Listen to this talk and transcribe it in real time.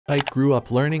Ike grew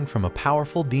up learning from a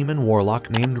powerful demon warlock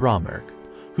named Romberg,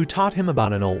 who taught him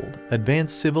about an old,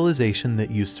 advanced civilization that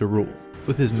used to rule.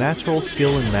 With his natural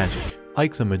skill in magic,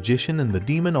 Ike's a magician in the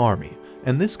demon army,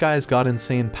 and this guy's got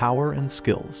insane power and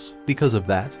skills. Because of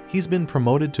that, he's been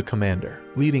promoted to commander,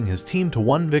 leading his team to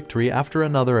one victory after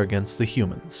another against the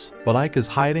humans. But Ike is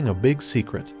hiding a big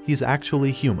secret. He's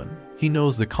actually human. He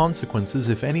knows the consequences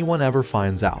if anyone ever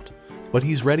finds out, but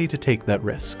he's ready to take that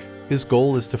risk. His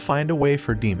goal is to find a way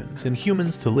for demons and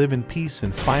humans to live in peace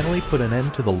and finally put an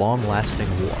end to the long-lasting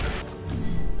war.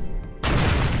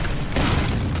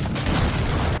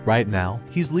 Right now,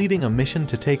 he's leading a mission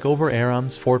to take over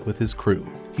Harem's fort with his crew.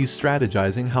 He's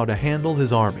strategizing how to handle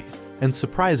his army, and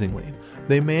surprisingly,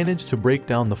 they manage to break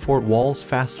down the fort walls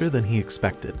faster than he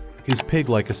expected. His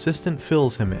pig-like assistant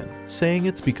fills him in, saying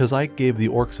it's because Ike gave the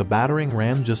orcs a battering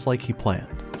ram just like he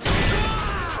planned.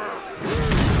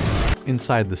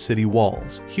 Inside the city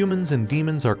walls, humans and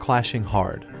demons are clashing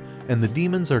hard, and the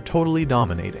demons are totally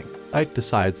dominating. Ike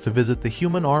decides to visit the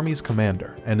human army's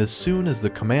commander, and as soon as the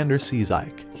commander sees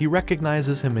Ike, he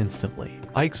recognizes him instantly.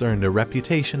 Ike's earned a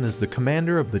reputation as the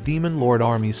commander of the Demon Lord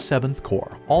Army's 7th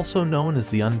Corps, also known as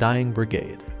the Undying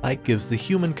Brigade. Ike gives the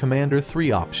human commander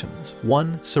 3 options.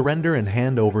 1. Surrender and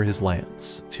hand over his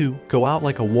lands. 2. Go out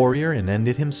like a warrior and end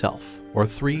it himself. Or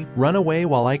 3. Run away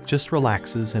while Ike just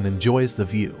relaxes and enjoys the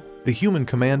view. The human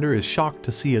commander is shocked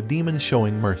to see a demon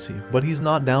showing mercy, but he's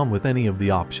not down with any of the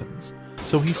options,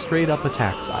 so he straight up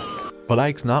attacks Ike. But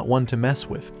Ike's not one to mess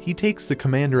with. He takes the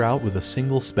commander out with a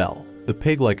single spell. The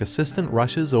pig-like assistant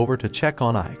rushes over to check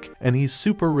on Ike, and he's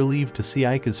super relieved to see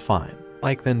Ike is fine.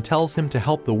 Ike then tells him to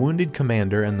help the wounded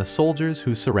commander and the soldiers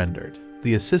who surrendered.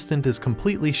 The assistant is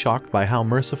completely shocked by how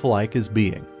merciful Ike is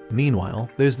being. Meanwhile,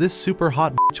 there's this super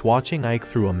hot bitch watching Ike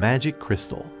through a magic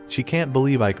crystal. She can't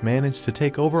believe Ike managed to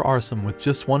take over Harem with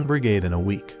just 1 brigade in a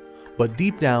week. But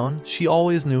deep down, she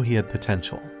always knew he had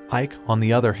potential. Ike, on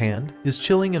the other hand, is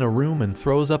chilling in a room and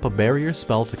throws up a barrier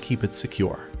spell to keep it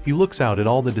secure. He looks out at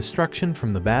all the destruction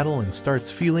from the battle and starts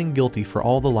feeling guilty for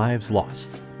all the lives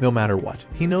lost. No matter what,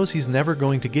 he knows he's never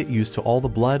going to get used to all the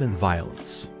blood and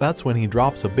violence. That's when he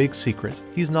drops a big secret.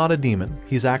 He's not a demon,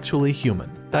 he's actually human.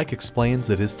 Ike explains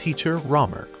that his teacher,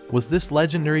 Romberg, was this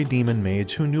legendary demon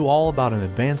mage who knew all about an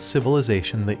advanced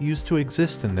civilization that used to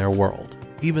exist in their world.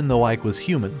 Even though Ike was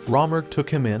human, Romberg took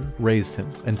him in, raised him,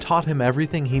 and taught him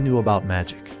everything he knew about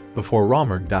magic. Before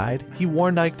Romberg died, he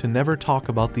warned Ike to never talk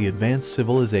about the advanced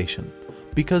civilization,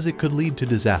 because it could lead to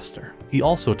disaster. He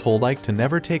also told Ike to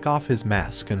never take off his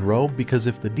mask and robe because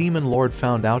if the demon lord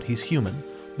found out he's human,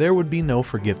 there would be no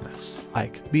forgiveness.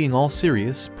 Ike, being all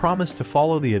serious, promised to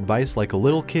follow the advice like a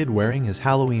little kid wearing his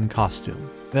Halloween costume.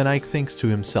 Then Ike thinks to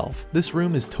himself, this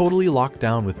room is totally locked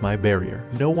down with my barrier.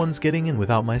 No one's getting in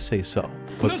without my say-so.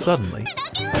 But suddenly,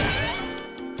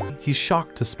 he's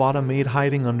shocked to spot a maid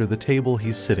hiding under the table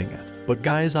he's sitting at. But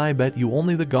guys, I bet you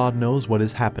only the god knows what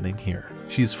is happening here.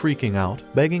 She's freaking out,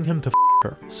 begging him to f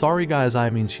her. Sorry guys, I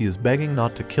mean she is begging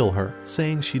not to kill her,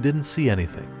 saying she didn't see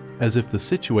anything. As if the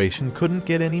situation couldn't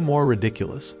get any more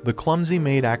ridiculous, the clumsy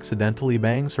maid accidentally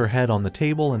bangs her head on the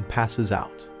table and passes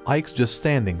out. Ike's just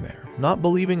standing there, not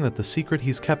believing that the secret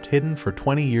he's kept hidden for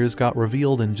 20 years got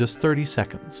revealed in just 30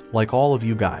 seconds, like all of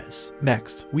you guys.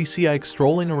 Next, we see Ike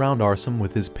strolling around Harem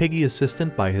with his piggy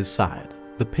assistant by his side.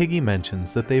 The piggy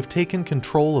mentions that they've taken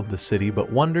control of the city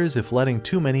but wonders if letting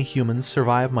too many humans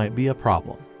survive might be a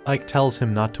problem. Ike tells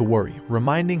him not to worry,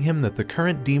 reminding him that the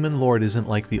current demon lord isn't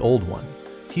like the old one.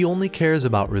 He only cares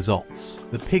about results.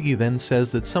 The piggy then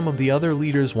says that some of the other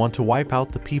leaders want to wipe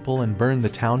out the people and burn the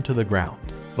town to the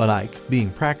ground. But Ike,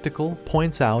 being practical,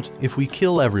 points out, if we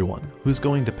kill everyone, who's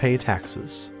going to pay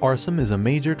taxes? Harem is a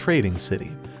major trading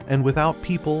city, and without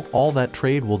people, all that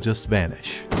trade will just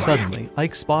vanish. Suddenly,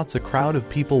 Ike spots a crowd of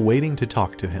people waiting to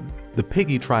talk to him. The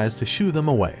piggy tries to shoo them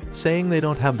away, saying they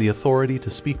don't have the authority to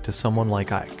speak to someone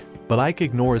like Ike. But Ike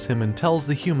ignores him and tells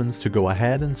the humans to go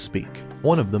ahead and speak.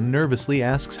 One of them nervously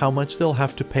asks how much they'll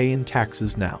have to pay in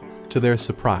taxes now. To their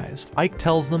surprise, Ike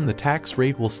tells them the tax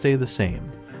rate will stay the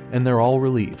same, and they're all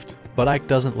relieved. But Ike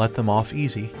doesn't let them off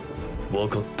easy.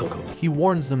 He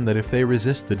warns them that if they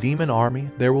resist the demon army,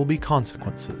 there will be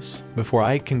consequences. Before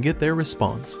Ike can get their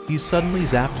response, he's suddenly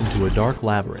zapped into a dark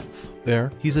labyrinth.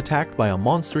 There, he's attacked by a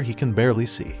monster he can barely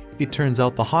see. It turns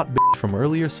out the hot bitch from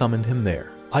earlier summoned him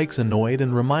there. Ike's annoyed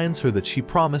and reminds her that she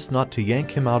promised not to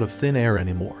yank him out of thin air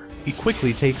anymore. He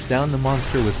quickly takes down the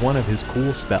monster with one of his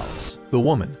cool spells. The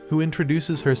woman, who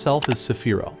introduces herself as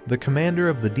Saphiro, the commander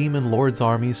of the Demon Lord's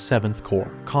Army's 7th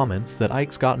Corps, comments that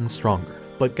Ike's gotten stronger.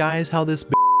 But guys, how this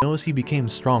bitch knows he became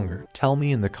stronger, tell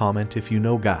me in the comment if you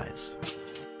know guys.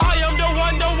 I am the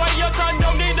one, the way your son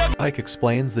don't need a Ike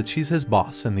explains that she's his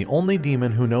boss and the only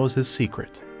demon who knows his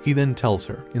secret. He then tells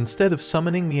her, instead of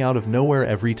summoning me out of nowhere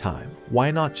every time,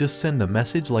 why not just send a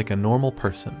message like a normal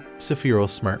person? Saphiro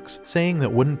smirks, saying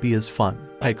that wouldn't be as fun.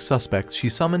 Ike suspects she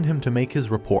summoned him to make his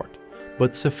report,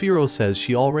 but Saphiro says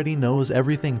she already knows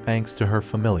everything thanks to her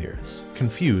familiars.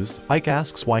 Confused, Ike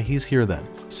asks why he's here then.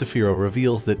 Saphiro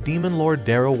reveals that Demon Lord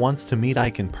Darrow wants to meet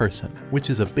Ike in person, which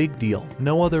is a big deal.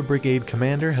 No other brigade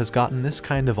commander has gotten this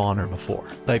kind of honor before.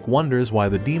 Ike wonders why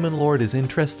the Demon Lord is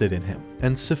interested in him,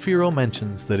 and Saphiro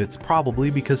mentions that it's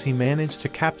probably because he managed to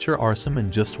capture Arsum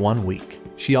in just 1 week.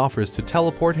 She offers to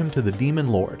teleport him to the Demon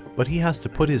Lord, but he has to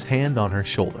put his hand on her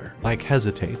shoulder. Ike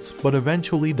hesitates, but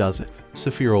eventually does it.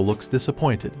 Saphiro looks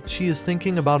disappointed. She is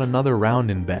thinking about another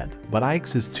round in bed, but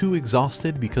Ike's is too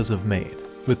exhausted because of Maid.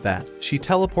 With that, she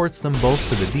teleports them both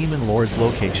to the Demon Lord's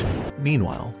location.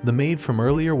 Meanwhile, the maid from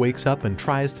earlier wakes up and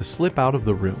tries to slip out of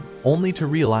the room, only to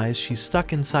realize she's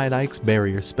stuck inside Ike's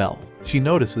barrier spell. She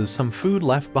notices some food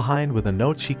left behind with a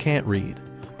note she can't read,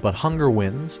 but hunger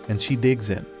wins and she digs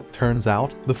in. Turns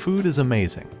out, the food is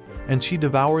amazing, and she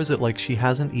devours it like she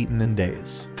hasn't eaten in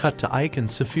days. Cut to Ike and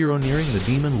Saphiro nearing the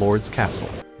Demon Lord's castle.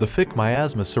 The thick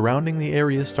miasma surrounding the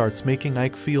area starts making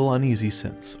Ike feel uneasy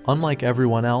since, unlike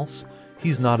everyone else,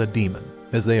 he's not a demon.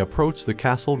 As they approach the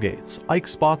castle gates, Ike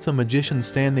spots a magician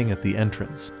standing at the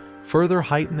entrance, further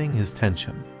heightening his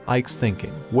tension. Ike's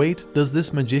thinking, wait, does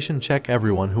this magician check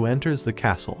everyone who enters the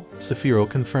castle? Saphiro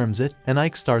confirms it, and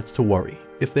Ike starts to worry.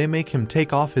 If they make him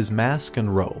take off his mask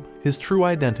and robe, his true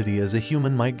identity as a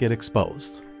human might get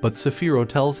exposed. But Saphiro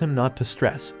tells him not to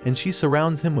stress, and she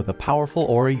surrounds him with a powerful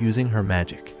aura using her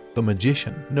magic. The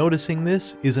magician, noticing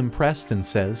this, is impressed and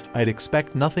says, I'd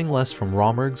expect nothing less from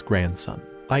Romberg's grandson.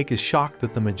 Ike is shocked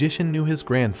that the magician knew his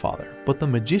grandfather, but the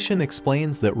magician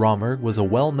explains that Romberg was a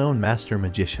well-known master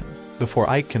magician. Before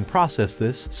Ike can process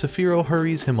this, Saphiro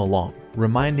hurries him along,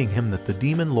 reminding him that the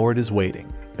Demon Lord is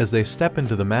waiting. As they step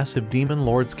into the massive Demon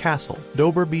Lord's castle,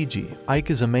 Dober BG, Ike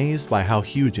is amazed by how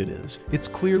huge it is. It's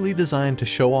clearly designed to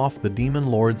show off the Demon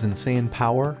Lord's insane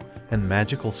power and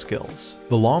magical skills.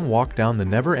 The long walk down the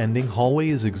never-ending hallway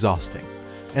is exhausting,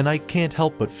 and Ike can't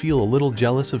help but feel a little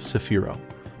jealous of Saphiro,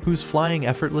 who's flying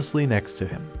effortlessly next to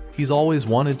him. He's always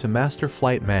wanted to master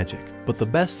flight magic, but the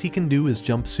best he can do is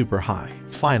jump super high.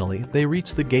 Finally, they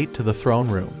reach the gate to the throne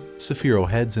room. Saphiro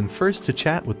heads in first to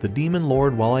chat with the Demon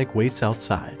Lord while Ike waits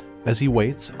outside. As he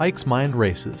waits, Ike's mind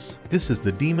races. This is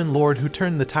the Demon Lord who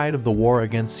turned the tide of the war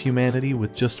against humanity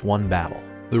with just one battle.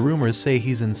 The rumors say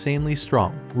he's insanely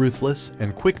strong, ruthless,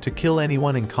 and quick to kill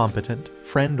anyone incompetent,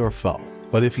 friend or foe.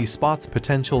 But if he spots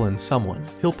potential in someone,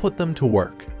 he'll put them to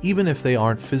work, even if they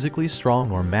aren't physically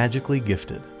strong or magically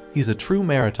gifted. He's a true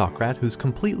meritocrat who's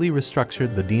completely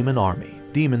restructured the demon army.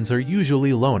 Demons are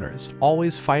usually loners,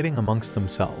 always fighting amongst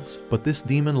themselves, but this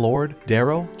Demon Lord,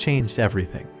 Darrow, changed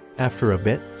everything. After a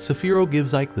bit, Saphiro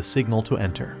gives Ike the signal to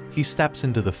enter. He steps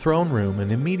into the throne room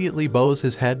and immediately bows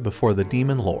his head before the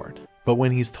Demon Lord. But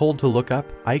when he's told to look up,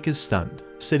 Ike is stunned.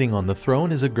 Sitting on the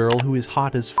throne is a girl who is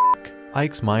hot as f***.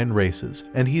 Ike's mind races,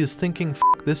 and he is thinking f***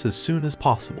 this as soon as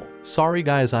possible. Sorry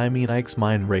guys, I mean Ike's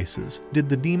mind races. Did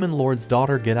the Demon Lord's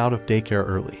daughter get out of daycare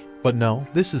early? But no,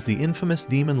 this is the infamous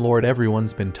Demon Lord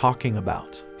everyone's been talking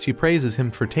about. She praises him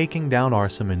for taking down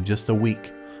Arsum in just a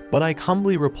week, but Ike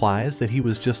humbly replies that he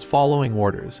was just following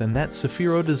orders and that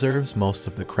Saphiro deserves most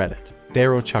of the credit.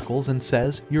 Darrow chuckles and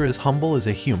says, you're as humble as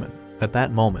a human. At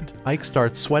that moment, Ike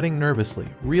starts sweating nervously,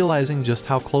 realizing just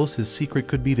how close his secret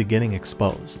could be to getting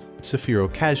exposed.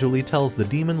 Saphiro casually tells the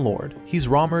Demon Lord he's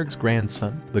Romberg's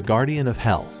grandson, the Guardian of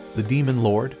Hell. The Demon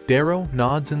Lord, Darrow,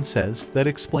 nods and says, that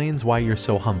explains why you're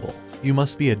so humble. You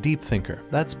must be a deep thinker.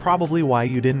 That's probably why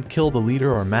you didn't kill the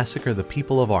leader or massacre the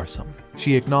people of Arsum.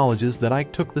 She acknowledges that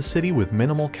Ike took the city with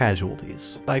minimal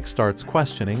casualties. Ike starts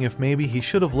questioning if maybe he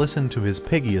should have listened to his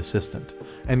piggy assistant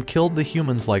and killed the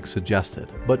humans like suggested,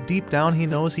 but deep down he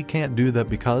knows he can't do that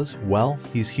because, well,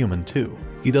 he's human too.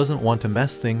 He doesn't want to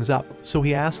mess things up, so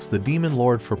he asks the Demon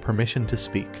Lord for permission to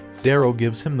speak. Darrow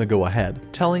gives him the go-ahead,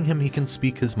 telling him he can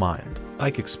speak his mind.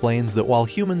 Ike explains that while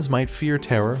humans might fear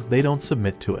terror, they don't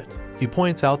submit to it. He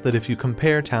points out that if you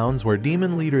compare towns where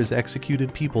demon leaders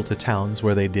executed people to towns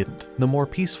where they didn't, the more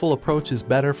peaceful approach is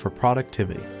better for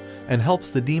productivity and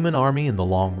helps the demon army in the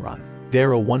long run.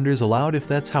 Darrow wonders aloud if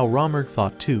that's how Romberg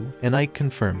thought too, and Ike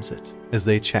confirms it. As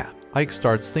they chat, Ike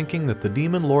starts thinking that the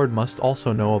Demon Lord must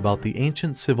also know about the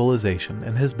ancient civilization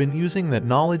and has been using that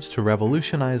knowledge to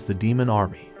revolutionize the demon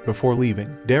army. Before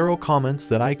leaving, Darrow comments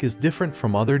that Ike is different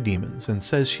from other demons and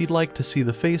says she'd like to see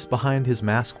the face behind his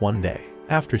mask one day.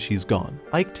 After she's gone,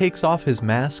 Ike takes off his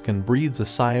mask and breathes a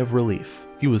sigh of relief.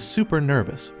 He was super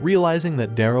nervous, realizing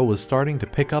that Darrow was starting to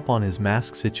pick up on his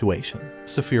mask situation.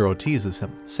 Saphiro teases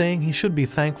him, saying he should be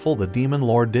thankful the Demon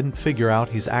Lord didn't figure out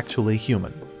he's actually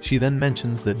human. She then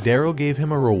mentions that Darrow gave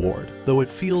him a reward, though it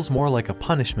feels more like a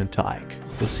punishment to Ike.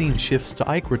 The scene shifts to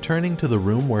Ike returning to the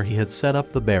room where he had set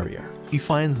up the barrier. He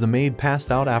finds the maid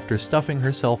passed out after stuffing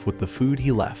herself with the food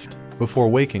he left. Before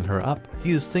waking her up,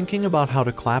 he is thinking about how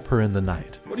to clap her in the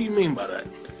night. What do you mean by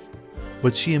that?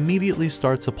 But she immediately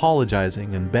starts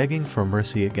apologizing and begging for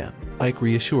mercy again. Ike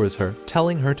reassures her,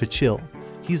 telling her to chill.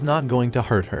 He's not going to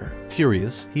hurt her.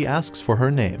 Curious, he asks for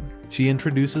her name. She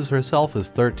introduces herself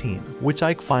as 13, which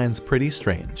Ike finds pretty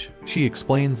strange. She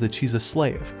explains that she's a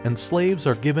slave, and slaves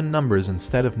are given numbers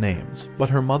instead of names, but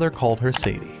her mother called her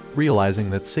Sadie. Realizing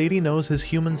that Sadie knows his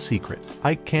human secret,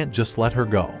 Ike can't just let her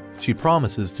go. She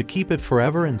promises to keep it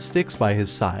forever and sticks by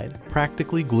his side,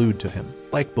 practically glued to him.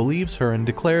 Ike believes her and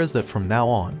declares that from now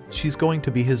on, she's going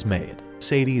to be his maid.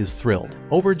 Sadie is thrilled,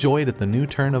 overjoyed at the new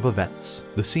turn of events.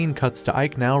 The scene cuts to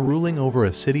Ike now ruling over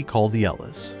a city called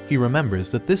Rizzless. He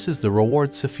remembers that this is the reward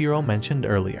Saphiro mentioned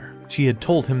earlier. She had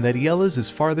told him that Rizzless is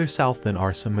farther south than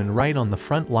Harem and right on the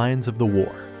front lines of the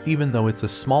war. Even though it's a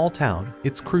small town,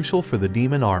 it's crucial for the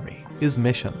demon army. His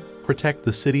mission: protect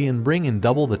the city and bring in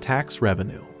double the tax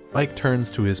revenue. Ike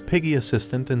turns to his piggy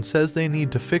assistant and says they need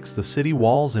to fix the city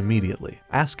walls immediately,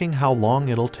 asking how long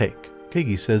it'll take.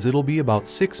 Piggy says it'll be about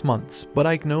 6 months, but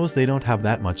Ike knows they don't have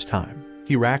that much time.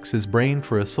 He racks his brain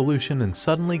for a solution and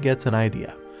suddenly gets an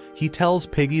idea. He tells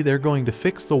Piggy they're going to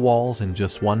fix the walls in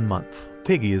just 1 month.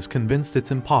 Piggy is convinced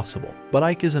it's impossible, but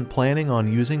Ike isn't planning on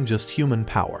using just human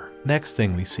power. Next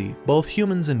thing we see, both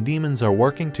humans and demons are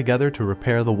working together to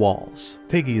repair the walls.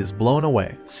 Piggy is blown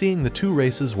away, seeing the two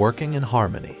races working in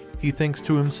harmony. He thinks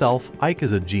to himself, Ike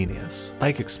is a genius.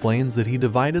 Ike explains that he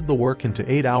divided the work into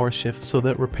 8-hour shifts so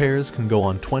that repairs can go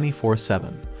on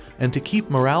 24/7. And to keep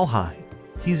morale high,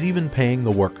 he's even paying the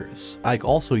workers. Ike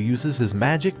also uses his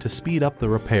magic to speed up the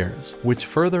repairs, which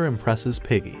further impresses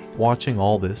Piggy. Watching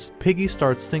all this, Piggy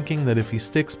starts thinking that if he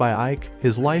sticks by Ike,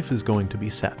 his life is going to be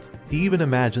set. He even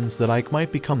imagines that Ike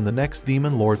might become the next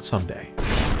Demon Lord someday.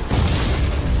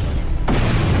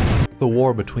 The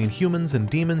war between humans and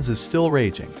demons is still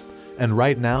raging, and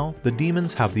right now, the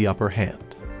demons have the upper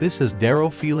hand. This has Darrow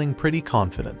feeling pretty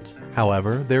confident.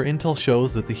 However, their intel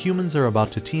shows that the humans are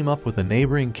about to team up with a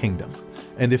neighboring kingdom,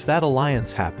 and if that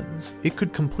alliance happens, it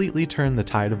could completely turn the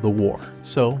tide of the war.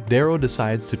 So, Darrow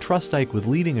decides to trust Ike with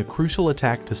leading a crucial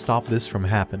attack to stop this from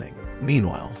happening.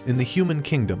 Meanwhile, in the human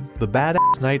kingdom, the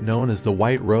badass knight known as the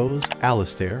White Rose,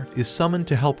 Alistair, is summoned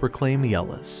to help reclaim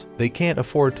Rizzless. They can't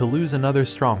afford to lose another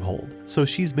stronghold, so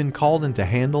she's been called in to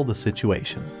handle the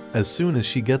situation. As soon as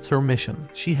she gets her mission,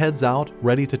 she heads out,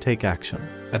 ready to take action.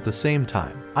 At the same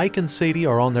time, Ike and Sadie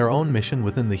are on their own mission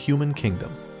within the human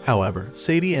kingdom. However,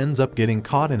 Sadie ends up getting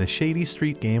caught in a shady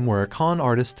street game where a con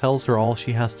artist tells her all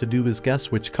she has to do is guess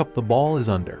which cup the ball is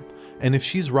under, and if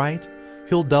she's right,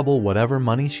 he'll double whatever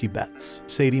money she bets.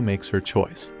 Sadie makes her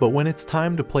choice, but when it's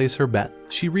time to place her bet,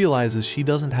 she realizes she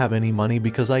doesn't have any money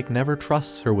because Ike never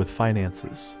trusts her with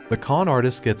finances. The con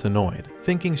artist gets annoyed,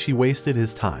 thinking she wasted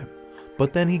his time.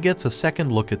 But then he gets a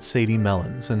second look at Sadie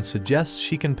Melons and suggests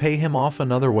she can pay him off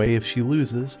another way if she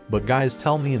loses, but guys,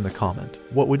 tell me in the comment,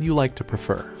 what would you like to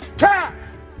prefer? Cash!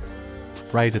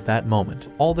 Right at that moment,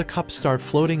 all the cups start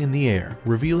floating in the air,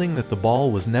 revealing that the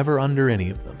ball was never under any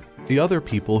of them. The other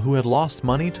people who had lost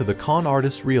money to the con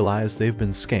artist realize they've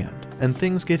been scammed, and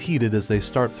things get heated as they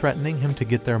start threatening him to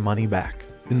get their money back.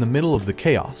 In the middle of the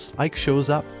chaos, Ike shows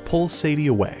up, pulls Sadie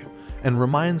away, and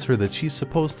reminds her that she's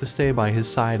supposed to stay by his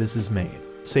side as his maid.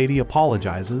 Sadie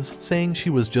apologizes, saying she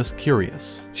was just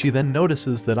curious. She then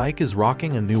notices that Ike is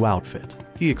rocking a new outfit.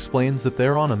 He explains that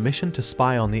they're on a mission to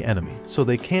spy on the enemy, so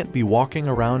they can't be walking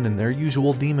around in their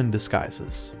usual demon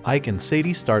disguises. Ike and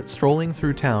Sadie start strolling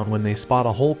through town when they spot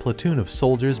a whole platoon of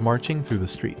soldiers marching through the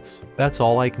streets. That's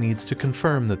all Ike needs to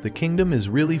confirm that the kingdom is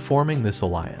really forming this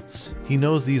alliance. He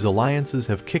knows these alliances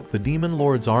have kicked the Demon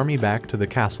Lord's army back to the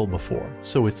castle before,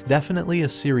 so it's definitely a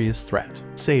serious threat.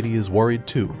 Sadie is worried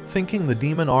too, thinking the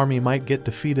demon army might get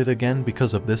defeated again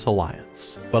because of this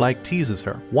alliance. But Ike teases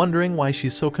her, wondering why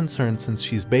she's so concerned since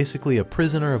she's basically a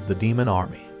prisoner of the demon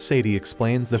army. Sadie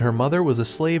explains that her mother was a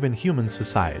slave in human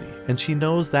society, and she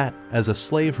knows that, as a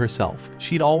slave herself,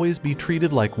 she'd always be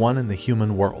treated like one in the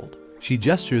human world. She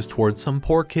gestures towards some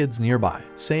poor kids nearby,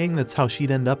 saying that's how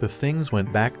she'd end up if things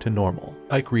went back to normal.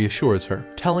 Ike reassures her,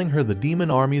 telling her the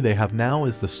demon army they have now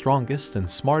is the strongest and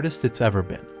smartest it's ever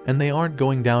been, and they aren't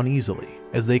going down easily.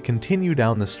 As they continue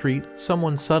down the street,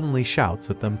 someone suddenly shouts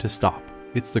at them to stop.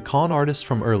 It's the con artist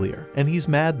from earlier, and he's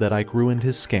mad that Ike ruined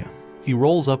his scam. He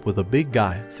rolls up with a big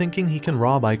guy, thinking he can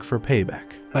rob Ike for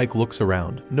payback. Ike looks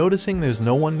around, noticing there's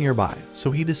no one nearby,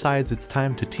 so he decides it's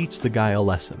time to teach the guy a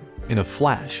lesson. In a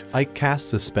flash, Ike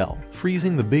casts a spell,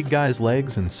 freezing the big guy's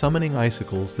legs and summoning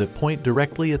icicles that point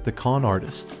directly at the con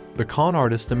artist. The con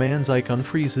artist demands Ike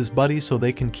unfreeze his buddy so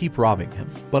they can keep robbing him,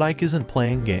 but Ike isn't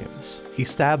playing games. He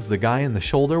stabs the guy in the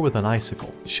shoulder with an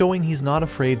icicle, showing he's not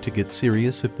afraid to get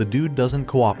serious if the dude doesn't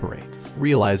cooperate.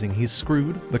 Realizing he's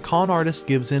screwed, the con artist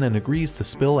gives in and agrees to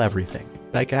spill everything.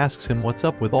 Ike asks him what's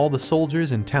up with all the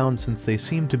soldiers in town since they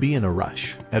seem to be in a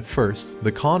rush. At first,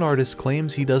 the con artist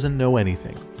claims he doesn't know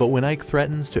anything, but when Ike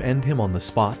threatens to end him on the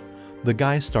spot, the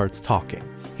guy starts talking.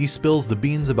 He spills the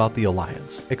beans about the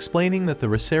Alliance, explaining that the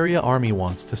Rizzeria army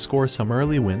wants to score some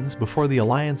early wins before the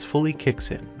Alliance fully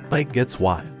kicks in. Ike gets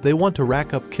why. They want to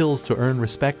rack up kills to earn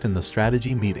respect in the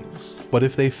strategy meetings. But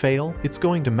if they fail, it's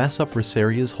going to mess up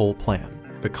Rizzeria's whole plan.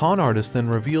 The con artist then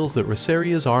reveals that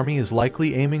Rizzeria's army is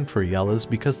likely aiming for Yella's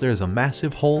because there's a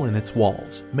massive hole in its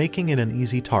walls, making it an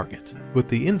easy target. With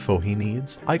the info he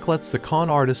needs, Ike lets the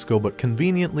con artist go but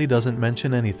conveniently doesn't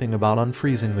mention anything about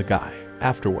unfreezing the guy.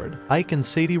 Afterward, Ike and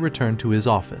Sadie return to his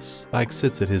office. Ike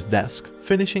sits at his desk,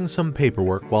 finishing some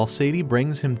paperwork while Sadie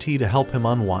brings him tea to help him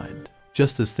unwind.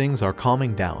 Just as things are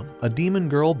calming down, a demon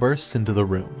girl bursts into the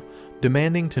room,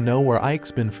 demanding to know where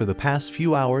Ike's been for the past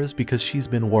few hours because she's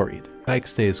been worried. Ike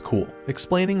stays cool,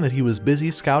 explaining that he was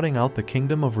busy scouting out the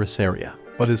kingdom of Rizzeria.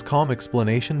 But his calm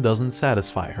explanation doesn't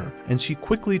satisfy her, and she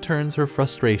quickly turns her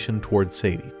frustration towards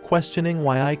Sadie, questioning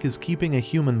why Ike is keeping a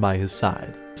human by his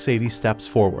side. Sadie steps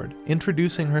forward,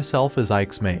 introducing herself as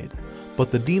Ike's maid,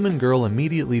 but the demon girl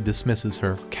immediately dismisses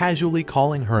her, casually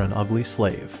calling her an ugly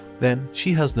slave. Then,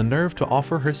 she has the nerve to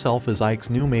offer herself as Ike's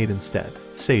new maid instead.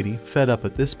 Sadie, fed up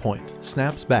at this point,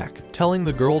 snaps back, telling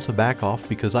the girl to back off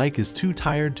because Ike is too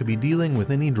tired to be dealing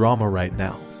with any drama right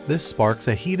now. This sparks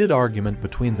a heated argument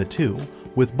between the two,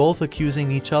 with both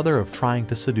accusing each other of trying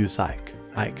to seduce Ike.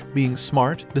 Ike, being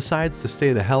smart, decides to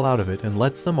stay the hell out of it and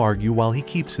lets them argue while he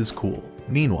keeps his cool.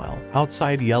 Meanwhile,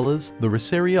 outside Yella's, the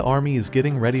Rizzeria army is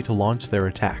getting ready to launch their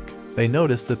attack. They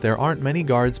notice that there aren't many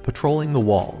guards patrolling the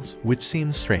walls, which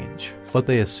seems strange, but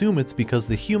they assume it's because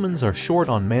the humans are short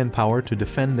on manpower to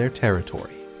defend their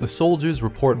territory. The soldiers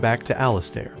report back to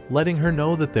Alistair, letting her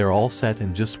know that they're all set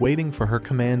and just waiting for her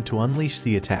command to unleash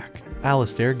the attack.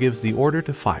 Alistair gives the order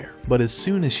to fire, but as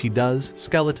soon as she does,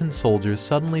 skeleton soldiers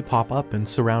suddenly pop up and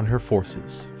surround her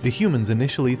forces. The humans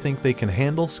initially think they can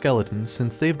handle skeletons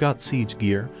since they've got siege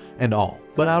gear and all,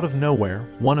 but out of nowhere,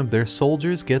 one of their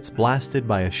soldiers gets blasted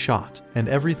by a shot, and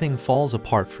everything falls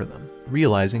apart for them.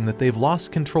 Realizing that they've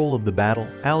lost control of the battle,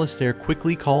 Alistair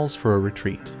quickly calls for a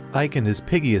retreat. Ike and his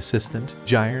piggy assistant,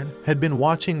 Gyron, had been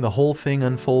watching the whole thing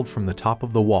unfold from the top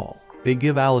of the wall. They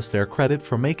give Alistair credit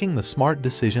for making the smart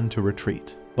decision to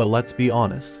retreat. But let's be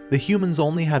honest, the humans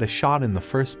only had a shot in the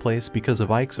first place because of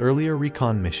Ike's earlier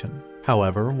recon mission.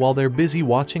 However, while they're busy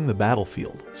watching the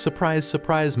battlefield, surprise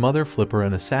surprise Mother Flipper,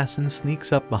 an assassin,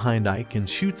 sneaks up behind Ike and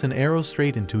shoots an arrow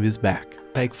straight into his back.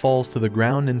 Ike falls to the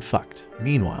ground and fucked.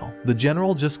 Meanwhile, the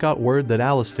general just got word that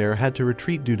Alistair had to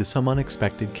retreat due to some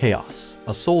unexpected chaos.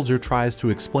 A soldier tries to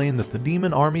explain that the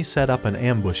demon army set up an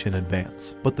ambush in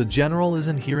advance, but the general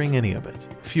isn't hearing any of it.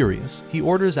 Furious, he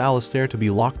orders Alistair to be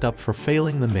locked up for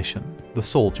failing the mission. The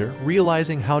soldier,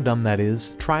 realizing how dumb that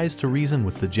is, tries to reason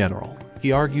with the general.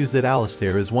 He argues that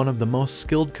Alistair is one of the most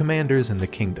skilled commanders in the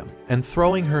kingdom, and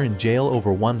throwing her in jail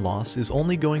over one loss is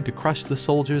only going to crush the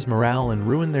soldiers' morale and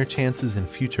ruin their chances in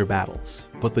future battles.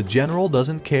 But the general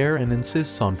doesn't care and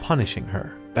insists on punishing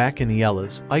her. Back in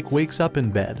Yella's, Ike wakes up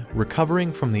in bed,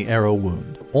 recovering from the arrow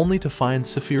wound, only to find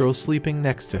Saphiro sleeping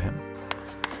next to him.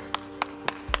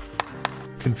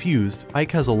 Confused,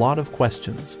 Ike has a lot of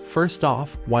questions. First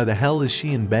off, why the hell is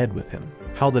she in bed with him?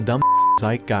 How the dumb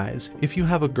Ike, guys, if you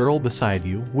have a girl beside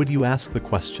you, would you ask the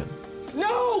question?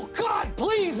 No! God,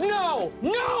 please, no!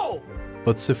 No!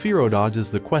 But Saphiro dodges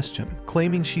the question,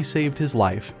 claiming she saved his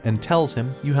life, and tells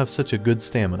him, you have such a good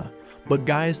stamina. But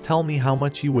guys, tell me how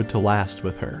much you would to last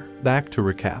with her. Back to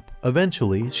recap.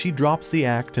 Eventually, she drops the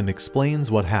act and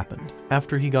explains what happened.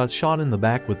 After he got shot in the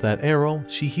back with that arrow,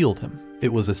 she healed him.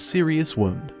 It was a serious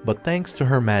wound, but thanks to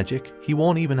her magic, he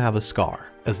won't even have a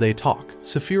scar. As they talk,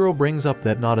 Saphiro brings up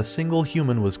that not a single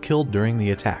human was killed during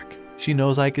the attack. She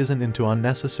knows Ike isn't into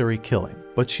unnecessary killing,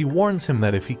 but she warns him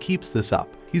that if he keeps this up,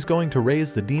 he's going to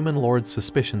raise the Demon Lord's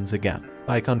suspicions again.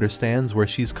 Ike understands where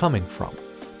she's coming from,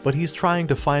 but he's trying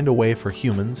to find a way for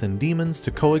humans and demons to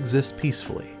coexist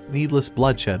peacefully. Needless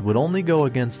bloodshed would only go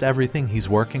against everything he's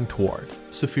working toward.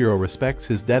 Saphiro respects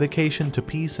his dedication to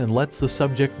peace and lets the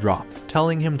subject drop,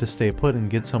 telling him to stay put and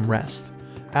get some rest.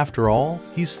 After all,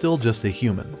 he's still just a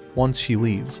human. Once she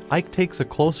leaves, Ike takes a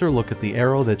closer look at the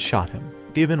arrow that shot him.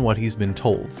 Given what he's been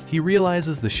told, he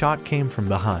realizes the shot came from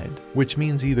behind, which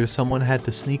means either someone had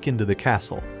to sneak into the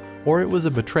castle, or it was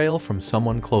a betrayal from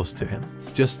someone close to him.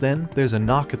 Just then, there's a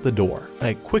knock at the door.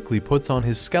 Ike quickly puts on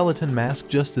his skeleton mask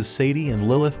just as Sadie and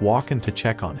Lilith walk in to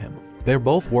check on him. They're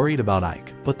both worried about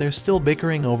Ike, but they're still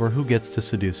bickering over who gets to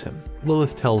seduce him.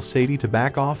 Lilith tells Sadie to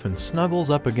back off and snuggles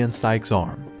up against Ike's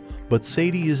arm. But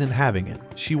Sadie isn't having it.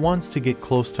 She wants to get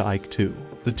close to Ike too.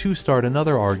 The two start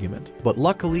another argument, but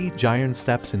luckily Jiren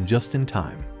steps in just in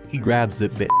time. He grabs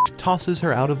that bitch, tosses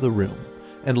her out of the room,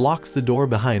 and locks the door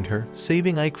behind her,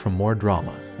 saving Ike from more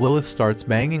drama. Lilith starts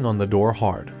banging on the door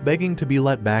hard, begging to be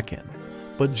let back in.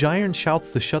 But Jiren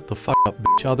shouts to shut the fuck up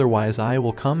bitch, otherwise I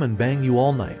will come and bang you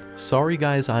all night. Sorry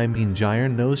guys, I mean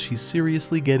Jiren knows she's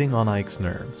seriously getting on Ike's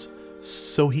nerves,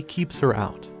 so he keeps her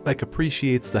out. Ike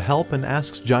appreciates the help and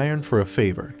asks Jiren for a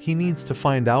favor. He needs to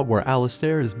find out where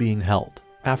Alistair is being held.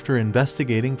 After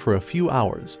investigating for a few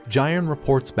hours, Jiren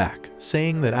reports back,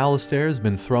 saying that Alistair has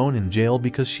been thrown in jail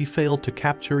because she failed to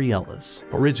capture Rizzless.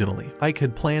 Originally, Ike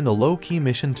had planned a low-key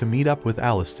mission to meet up with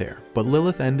Alistair, but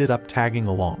Lilith ended up tagging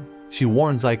along. She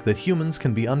warns Ike that humans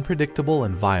can be unpredictable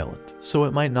and violent, so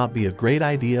it might not be a great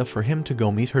idea for him to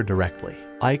go meet her directly.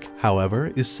 Ike,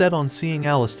 however, is set on seeing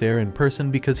Alistair in person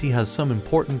because he has some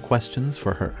important questions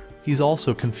for her. He's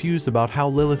also confused about how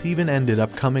Lilith even ended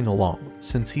up coming along,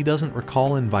 since he doesn't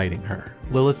recall inviting her.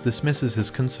 Lilith dismisses his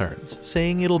concerns,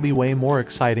 saying it'll be way more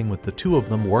exciting with the two of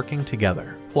them working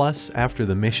together. Plus, after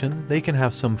the mission, they can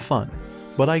have some fun.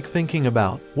 But Ike thinking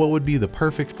about what would be the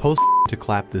perfect post to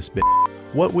clap this bitch.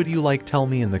 What would you like? Tell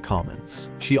me in the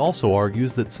comments. She also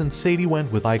argues that since Sadie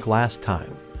went with Ike last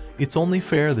time, it's only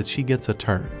fair that she gets a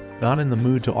turn. Not in the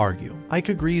mood to argue, Ike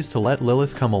agrees to let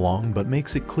Lilith come along but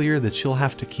makes it clear that she'll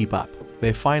have to keep up.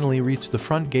 They finally reach the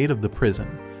front gate of the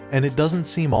prison, and it doesn't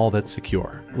seem all that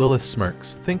secure. Lilith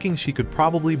smirks, thinking she could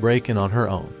probably break in on her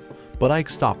own. But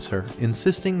Ike stops her,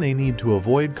 insisting they need to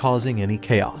avoid causing any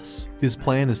chaos. His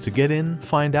plan is to get in,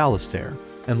 find Alistair,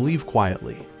 and leave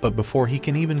quietly. But before he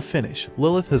can even finish,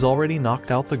 Lilith has already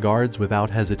knocked out the guards without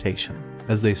hesitation.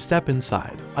 As they step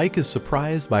inside, Ike is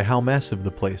surprised by how massive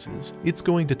the place is. It's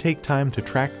going to take time to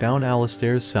track down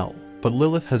Alistair's cell. But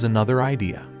Lilith has another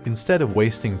idea. Instead of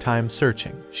wasting time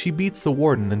searching, she beats the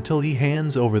warden until he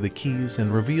hands over the keys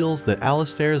and reveals that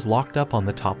Alistair is locked up on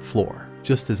the top floor.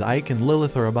 Just as Ike and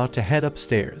Lilith are about to head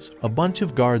upstairs, a bunch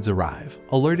of guards arrive,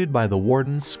 alerted by the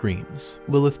warden's screams.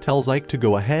 Lilith tells Ike to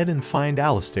go ahead and find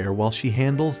Alistair while she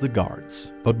handles the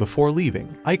guards. But before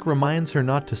leaving, Ike reminds her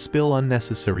not to spill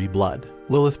unnecessary blood.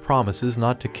 Lilith promises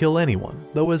not to kill anyone,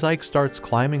 though as Ike starts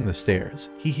climbing the stairs,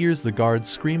 he hears the guards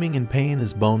screaming in pain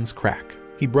as bones crack.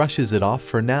 He brushes it off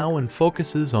for now and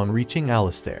focuses on reaching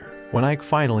Alistair. When Ike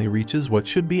finally reaches what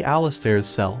should be Alistair's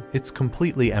cell, it's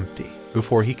completely empty.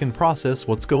 Before he can process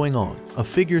what's going on, a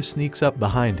figure sneaks up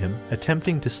behind him,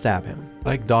 attempting to stab him.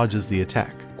 Ike dodges the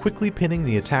attack, quickly pinning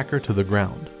the attacker to the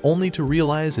ground, only to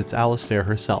realize it's Alistair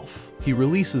herself. He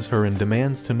releases her and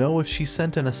demands to know if she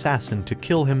sent an assassin to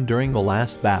kill him during the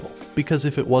last battle, because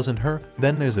if it wasn't her,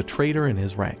 then there's a traitor in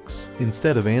his ranks.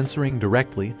 Instead of answering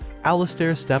directly,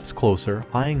 Alistair steps closer,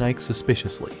 eyeing Ike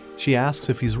suspiciously. She asks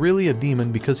if he's really a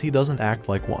demon because he doesn't act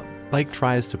like one. Ike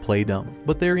tries to play dumb,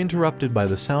 but they're interrupted by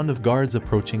the sound of guards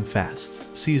approaching fast.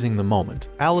 Seizing the moment,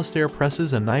 Alistair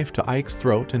presses a knife to Ike's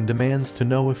throat and demands to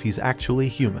know if he's actually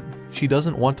human. She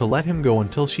doesn't want to let him go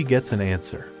until she gets an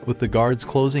answer. With the guards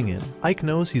closing in, Ike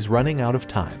knows he's running out of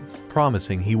time.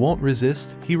 Promising he won't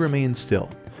resist, he remains still.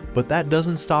 But that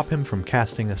doesn't stop him from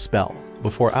casting a spell.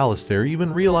 Before Alistair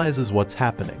even realizes what's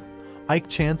happening, Ike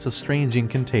chants a strange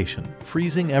incantation,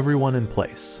 freezing everyone in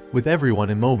place. With everyone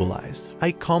immobilized,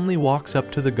 Ike calmly walks up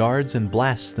to the guards and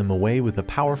blasts them away with a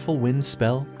powerful wind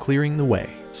spell, clearing the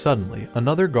way. Suddenly,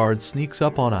 another guard sneaks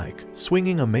up on Ike,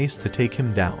 swinging a mace to take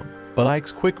him down. But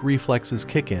Ike's quick reflexes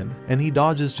kick in, and he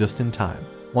dodges just in time.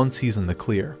 Once he's in the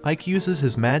clear, Ike uses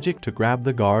his magic to grab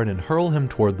the guard and hurl him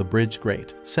toward the bridge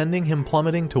grate, sending him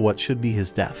plummeting to what should be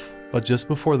his death. But just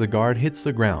before the guard hits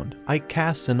the ground, Ike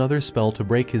casts another spell to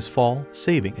break his fall,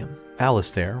 saving him.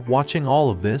 Alistair, watching all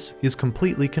of this, is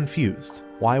completely confused.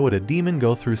 Why would a demon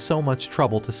go through so much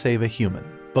trouble to save a human?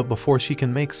 But before she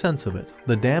can make sense of it,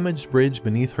 the damaged bridge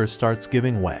beneath her starts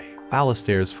giving way.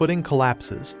 Alistair's footing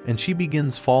collapses, and she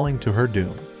begins falling to her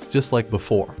doom. Just like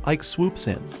before, Ike swoops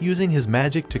in, using his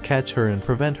magic to catch her and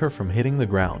prevent her from hitting the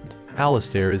ground.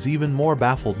 Alistair is even more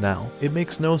baffled now. It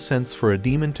makes no sense for a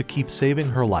demon to keep saving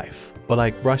her life. But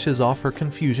Ike brushes off her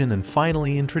confusion and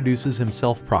finally introduces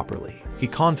himself properly. He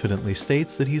confidently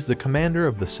states that he's the commander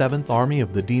of the 7th Army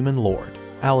of the Demon Lord.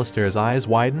 Alistair's eyes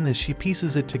widen as she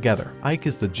pieces it together. Ike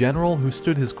is the general who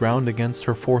stood his ground against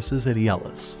her forces at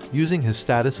Rizzless. Using his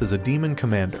status as a demon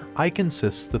commander, Ike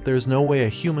insists that there's no way a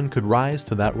human could rise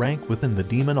to that rank within the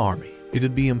demon army.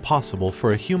 It'd be impossible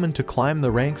for a human to climb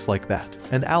the ranks like that,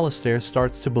 and Alistair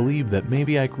starts to believe that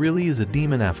maybe Ike really is a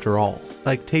demon after all.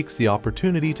 Ike takes the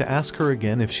opportunity to ask her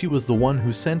again if she was the one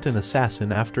who sent an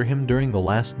assassin after him during the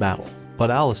last battle.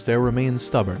 But Alistair remains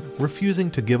stubborn,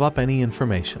 refusing to give up any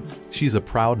information. She's a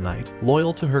proud knight,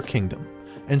 loyal to her kingdom,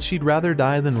 and she'd rather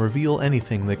die than reveal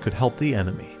anything that could help the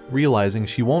enemy. Realizing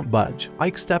she won't budge,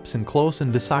 Ike steps in close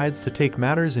and decides to take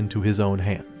matters into his own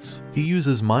hands. He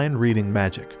uses mind-reading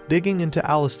magic, digging into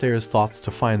Alistair's thoughts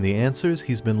to find the answers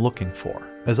he's been looking for.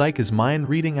 As Ike is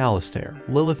mind-reading Alistair,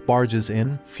 Lilith barges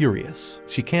in, furious.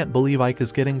 She can't believe Ike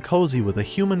is getting cozy with a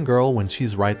human girl when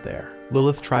she's right there.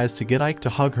 Lilith tries to get Ike to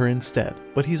hug her instead,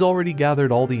 but he's already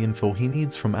gathered all the info he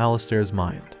needs from Alistair's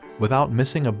mind. Without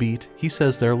missing a beat, he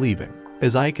says they're leaving.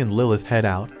 As Ike and Lilith head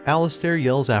out, Alistair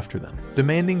yells after them,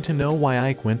 demanding to know why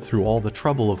Ike went through all the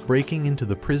trouble of breaking into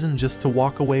the prison just to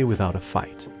walk away without a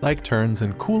fight. Ike turns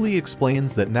and coolly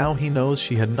explains that now he knows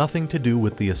she had nothing to do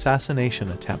with the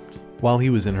assassination attempt. While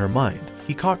he was in her mind,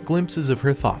 he caught glimpses of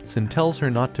her thoughts and tells her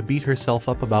not to beat herself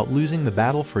up about losing the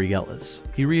battle for Rizzless.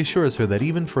 He reassures her that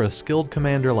even for a skilled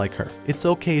commander like her, it's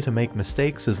okay to make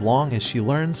mistakes as long as she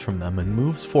learns from them and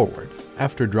moves forward.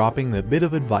 After dropping that bit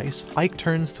of advice, Ike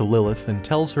turns to Lilith and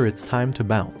tells her it's time to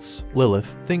bounce.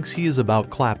 Lilith thinks he is about to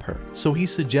clap her, so he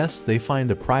suggests they find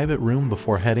a private room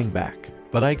before heading back.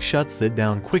 But Ike shuts it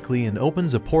down quickly and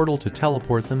opens a portal to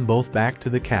teleport them both back to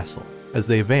the castle. As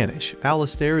they vanish,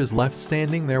 Alistair is left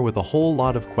standing there with a whole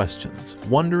lot of questions,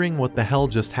 wondering what the hell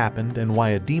just happened and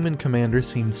why a demon commander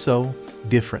seemed so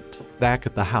different. Back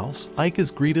at the house, Ike is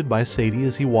greeted by Sadie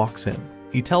as he walks in.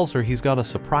 He tells her he's got a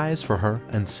surprise for her,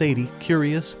 and Sadie,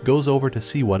 curious, goes over to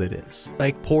see what it is.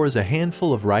 Ike pours a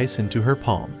handful of rice into her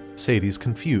palm. Sadie's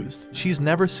confused. She's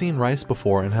never seen rice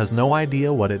before and has no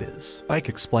idea what it is. Ike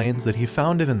explains that he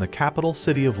found it in the capital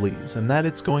city of Rizz and that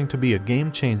it's going to be a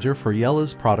game changer for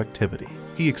Yella's productivity.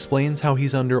 He explains how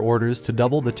he's under orders to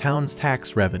double the town's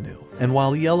tax revenue, and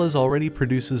while Yella's already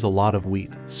produces a lot of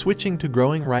wheat, switching to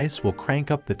growing rice will crank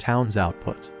up the town's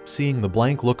output. Seeing the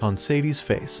blank look on Sadie's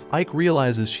face, Ike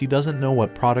realizes she doesn't know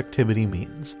what productivity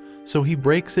means, so he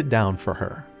breaks it down for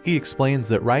her. He explains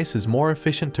that rice is more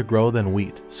efficient to grow than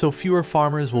wheat, so fewer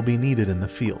farmers will be needed in the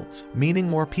fields, meaning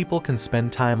more people can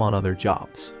spend time on other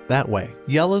jobs. That way,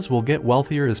 Yella's will get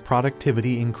wealthier as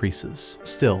productivity increases.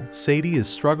 Still, Sadie is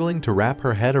struggling to wrap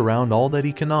her head around all that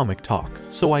economic talk,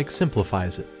 so Ike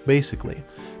simplifies it. Basically,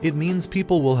 it means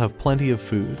people will have plenty of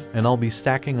food, and I'll be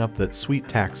stacking up that sweet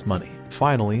tax money.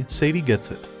 Finally, Sadie gets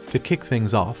it. To kick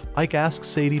things off, Ike asks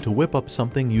Sadie to whip up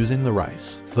something using the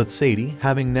rice. But Sadie,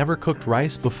 having never cooked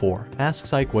rice before,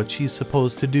 asks Ike what she's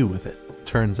supposed to do with it.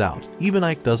 Turns out, even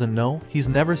Ike doesn't know, he's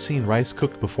never seen rice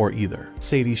cooked before either.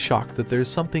 Sadie's shocked that there's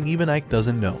something even Ike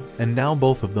doesn't know, and now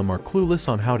both of them are clueless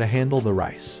on how to handle the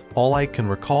rice. All Ike can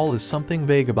recall is something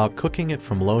vague about cooking it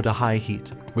from low to high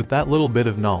heat. With that little bit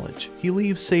of knowledge, he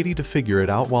leaves Sadie to figure it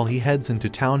out while he heads into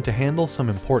town to handle some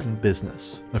important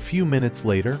business. A few minutes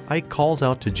later, Ike calls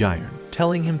out to Giron,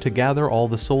 telling him to gather all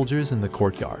the soldiers in the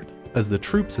courtyard. As the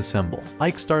troops assemble,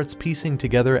 Ike starts piecing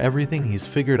together everything he's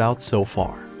figured out so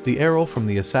far. The arrow from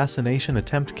the assassination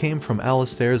attempt came from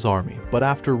Alistair's army, but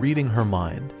after reading her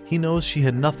mind, he knows she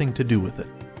had nothing to do with it.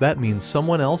 That means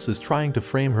someone else is trying to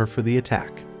frame her for the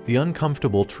attack. The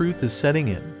uncomfortable truth is setting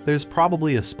in. There's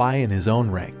probably a spy in his own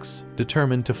ranks.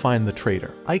 Determined to find the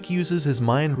traitor, Ike uses his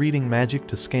mind-reading magic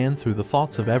to scan through the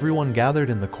thoughts of everyone gathered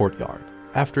in the courtyard.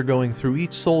 After going through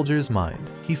each soldier's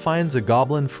mind, he finds a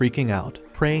goblin freaking out,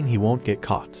 praying he won't get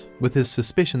caught. With his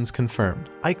suspicions confirmed,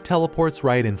 Ike teleports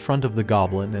right in front of the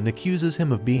goblin and accuses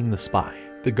him of being the spy.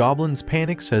 The goblin's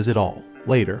panic says it all.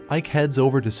 Later, Ike heads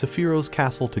over to Sephiroth's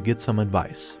castle to get some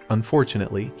advice.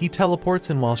 Unfortunately, he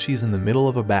teleports in while she's in the middle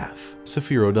of a bath.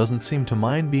 Sephiroth doesn't seem to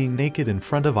mind being naked in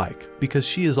front of Ike, because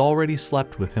she has already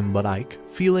slept with him, but Ike,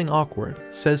 feeling awkward,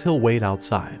 says he'll wait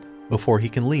outside. Before he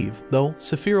can leave, though,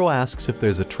 Sephiroth asks if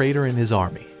there's a traitor in his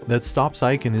army. That stops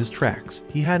Ike in his tracks.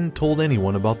 He hadn't told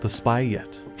anyone about the spy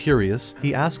yet. Curious,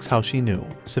 he asks how she knew.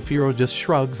 Sephiroth just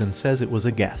shrugs and says it was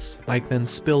a guess. Ike then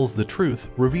spills the truth,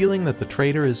 revealing that the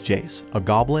traitor is Jace, a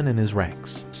goblin in his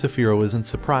ranks. Sephiroth isn't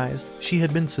surprised. She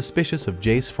had been suspicious of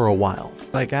Jace for a while.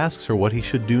 Ike asks her what he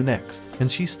should do next,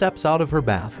 and she steps out of her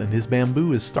bath and his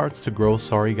bamboo starts to grow.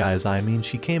 Sorry guys, I mean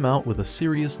she came out with a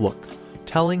serious look,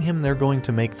 telling him they're going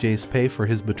to make Jace pay for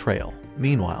his betrayal.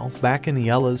 Meanwhile, back in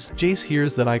Yella's, Jace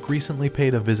hears that Ike recently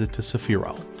paid a visit to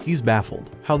Saphiro. He's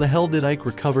baffled. How the hell did Ike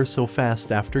recover so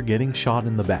fast after getting shot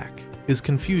in the back? His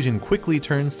confusion quickly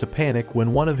turns to panic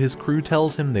when one of his crew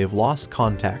tells him they've lost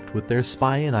contact with their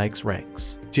spy in Ike's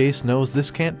ranks. Jace knows this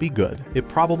can't be good. It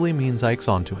probably means Ike's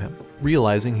onto him.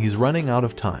 Realizing he's running out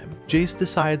of time, Jace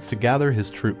decides to gather his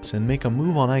troops and make a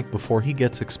move on Ike before he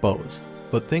gets exposed.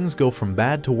 But things go from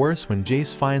bad to worse when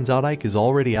Jace finds out Ike is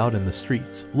already out in the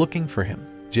streets, looking for him.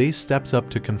 Jace steps up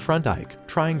to confront Ike,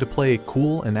 trying to play it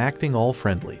cool and acting all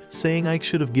friendly, saying Ike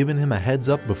should have given him a heads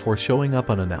up before showing up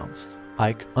unannounced.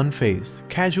 Ike, unfazed,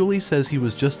 casually says he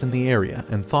was just in the area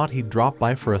and thought he'd drop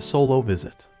by for a solo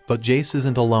visit. But Jace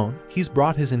isn't alone. He's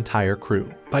brought his entire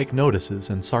crew. Ike notices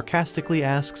and sarcastically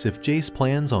asks if Jace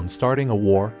plans on starting a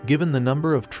war, given the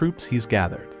number of troops he's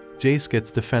gathered. Jace gets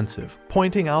defensive,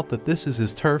 pointing out that this is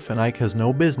his turf and Ike has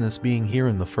no business being here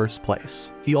in the first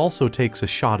place. He also takes a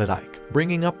shot at Ike,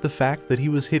 bringing up the fact that he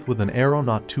was hit with an arrow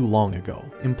not too long ago,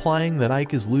 implying that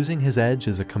Ike is losing his edge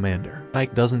as a commander.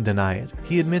 Ike doesn't deny it.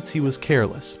 He admits he was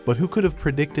careless, but who could have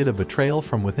predicted a betrayal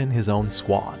from within his own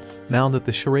squad? Now that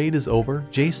the charade is over,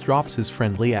 Jace drops his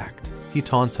friendly act. He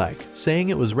taunts Ike, saying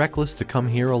it was reckless to come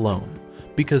here alone,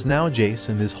 because now Jace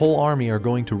and his whole army are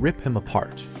going to rip him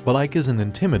apart. But Ike isn't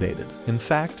intimidated. In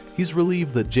fact, he's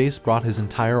relieved that Jace brought his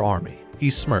entire army.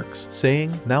 He smirks,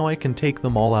 saying, now I can take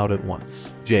them all out at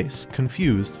once. Jace,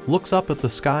 confused, looks up at the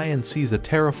sky and sees a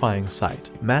terrifying sight,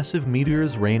 massive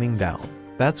meteors raining down.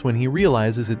 That's when he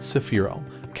realizes it's Saphiro,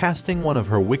 casting one of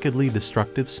her wickedly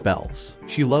destructive spells.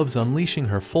 She loves unleashing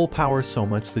her full power so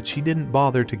much that she didn't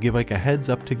bother to give Ike a heads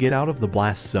up to get out of the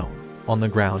blast zone. On the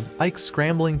ground, Ike's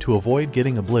scrambling to avoid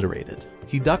getting obliterated.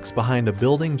 He ducks behind a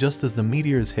building just as the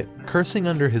meteors hit, cursing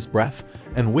under his breath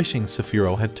and wishing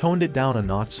Saphiro had toned it down a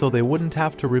notch so they wouldn't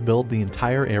have to rebuild the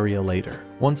entire area later.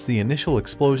 Once the initial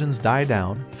explosions die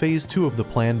down, phase 2 of the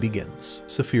plan begins.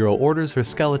 Saphiro orders her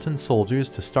skeleton soldiers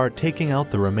to start taking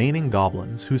out the remaining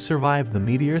goblins who survived the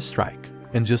meteor strike.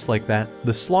 And just like that,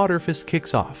 the Slaughterfist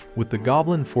kicks off, with the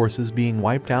goblin forces being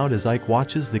wiped out as Ike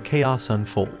watches the chaos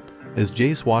unfold. As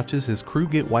Jace watches his crew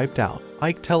get wiped out,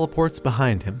 Ike teleports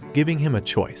behind him, giving him a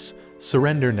choice: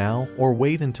 surrender now or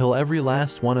wait until every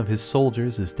last one of his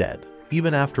soldiers is dead.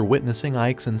 Even after witnessing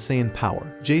Ike's insane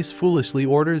power, Jace foolishly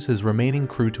orders his remaining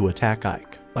crew to attack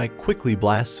Ike. Ike quickly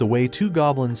blasts away 2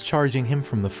 goblins charging him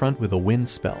from the front with a wind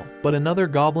spell, but another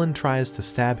goblin tries to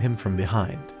stab him from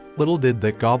behind. Little did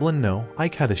that goblin know,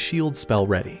 Ike had a shield spell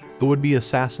ready. The would-be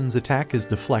assassin's attack is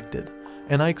deflected,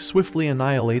 and Ike swiftly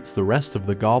annihilates the rest of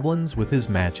the goblins with his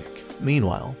magic.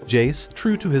 Meanwhile, Jace,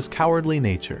 true to his cowardly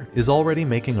nature, is already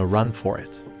making a run for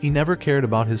it. He never cared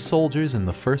about his soldiers in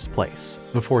the first place.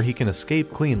 Before he can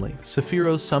escape cleanly,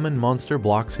 Saphiro's summoned monster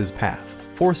blocks his path,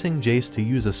 forcing Jace to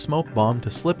use a smoke bomb to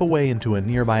slip away into a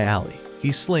nearby alley.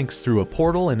 He slinks through a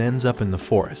portal and ends up in the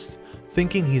forest,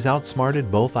 thinking he's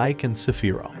outsmarted both Ike and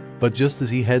Saphiro. But just as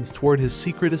he heads toward his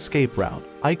secret escape route,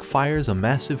 Ike fires a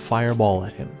massive fireball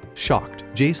at him. Shocked,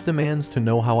 Jace demands to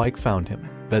know how Ike found him.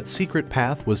 That secret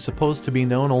path was supposed to be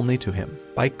known only to him.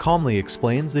 Ike calmly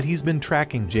explains that he's been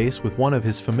tracking Jace with one of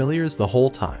his familiars the whole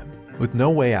time. With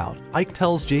no way out, Ike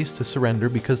tells Jace to surrender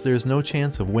because there's no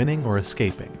chance of winning or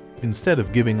escaping. Instead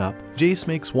of giving up, Jace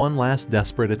makes one last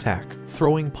desperate attack,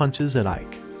 throwing punches at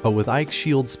Ike. But with Ike's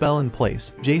shield spell in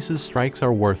place, Jace's strikes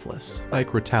are worthless.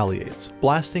 Ike retaliates,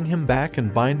 blasting him back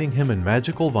and binding him in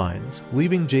magical vines,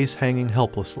 leaving Jace hanging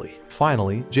helplessly.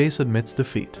 Finally, Jace admits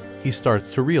defeat. He starts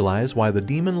to realize why the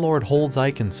Demon Lord holds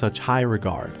Ike in such high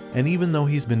regard, and even though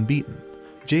he's been beaten,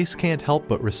 Jace can't help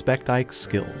but respect Ike's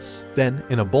skills. Then,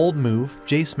 in a bold move,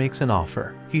 Jace makes an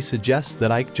offer. He suggests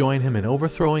that Ike join him in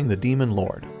overthrowing the Demon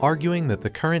Lord, arguing that the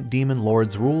current Demon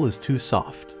Lord's rule is too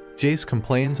soft. Jace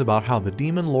complains about how the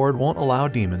Demon Lord won't allow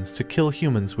demons to kill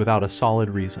humans without a solid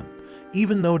reason,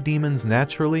 even though demons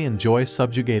naturally enjoy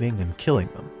subjugating and killing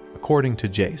them. According to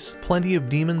Jace, plenty of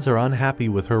demons are unhappy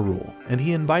with her rule, and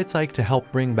he invites Ike to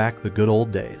help bring back the good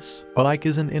old days. But Ike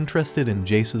isn't interested in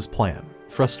Jace's plan.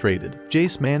 Frustrated,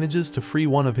 Jace manages to free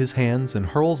one of his hands and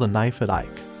hurls a knife at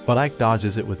Ike. But Ike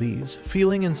dodges it with ease,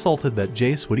 feeling insulted that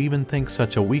Jace would even think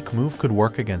such a weak move could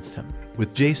work against him.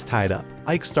 With Jace tied up,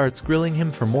 Ike starts grilling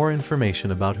him for more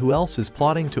information about who else is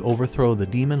plotting to overthrow the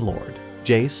Demon Lord.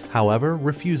 Jace, however,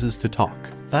 refuses to talk.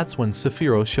 That's when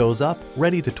Saphiro shows up,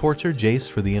 ready to torture Jace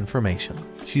for the information.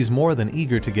 She's more than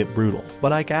eager to get brutal,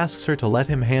 but Ike asks her to let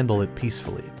him handle it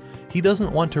peacefully. He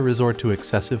doesn't want to resort to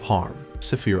excessive harm.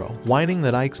 Saphiro, whining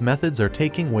that Ike's methods are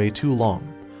taking way too long,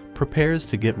 prepares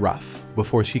to get rough.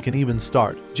 Before she can even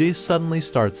start, Jace suddenly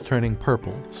starts turning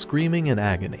purple, screaming in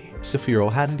agony.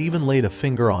 Saphiro hadn't even laid a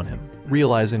finger on him.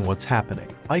 Realizing what's happening,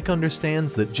 Ike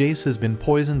understands that Jace has been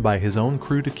poisoned by his own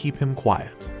crew to keep him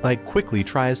quiet. Ike quickly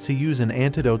tries to use an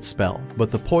antidote spell, but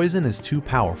the poison is too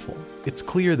powerful. It's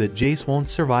clear that Jace won't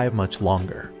survive much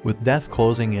longer. With death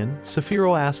closing in,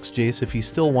 Saphiro asks Jace if he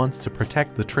still wants to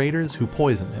protect the traitors who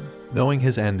poisoned him. Knowing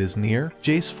his end is near,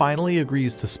 Jace finally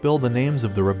agrees to spill the names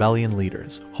of the rebellion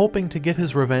leaders, hoping to get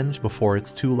his revenge before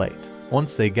it's too late.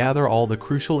 Once they gather all the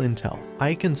crucial intel,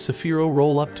 Ike and Saphiro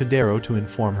roll up to Darrow to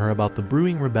inform her about the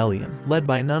brewing rebellion, led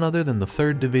by none other than the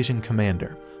 3rd Division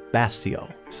commander,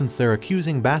 Bastio. Since they're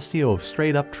accusing Bastio of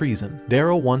straight-up treason,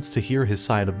 Darrow wants to hear his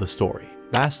side of the story.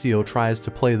 Bastio tries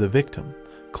to play the victim,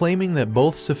 claiming that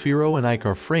both Saphiro and Ike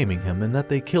are framing him and that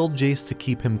they killed Jace to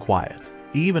keep him quiet.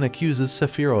 He even accuses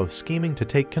Saphiro of scheming to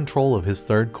take control of his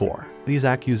 3rd Corps. These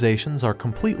accusations are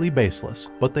completely baseless,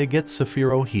 but they get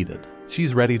Saphiro heated.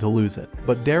 She's ready to lose it,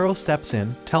 but Darrow steps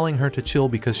in, telling her to chill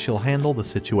because she'll handle the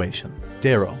situation.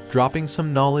 Darrow, dropping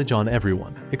some knowledge on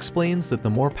everyone, explains that the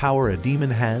more power a demon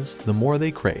has, the more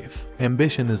they crave.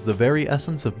 Ambition is the very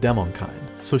essence of demonkind,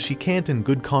 so she can't in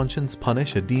good conscience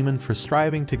punish a demon for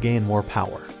striving to gain more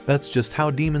power. That's just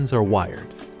how demons are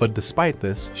wired. But despite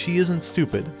this, she isn't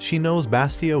stupid. She knows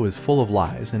Bastio is full of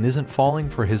lies and isn't falling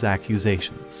for his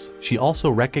accusations. She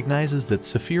also recognizes that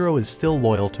Saphiro is still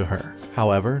loyal to her.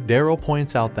 However, Darrow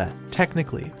points out that,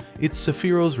 technically, it's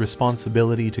Saphiro's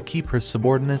responsibility to keep her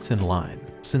subordinates in line.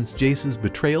 Since Jace's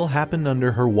betrayal happened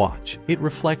under her watch, it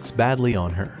reflects badly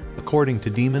on her. According to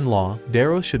demon law,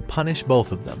 Darrow should punish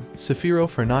both of them, Saphiro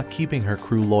for not keeping her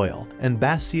crew loyal, and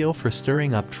Bastio for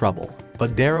stirring up trouble.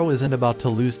 But Darrow isn't about to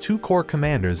lose 2 core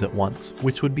commanders at once,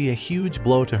 which would be a huge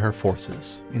blow to her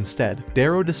forces. Instead,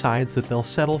 Darrow decides that they'll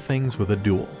settle things with a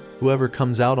duel. Whoever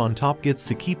comes out on top gets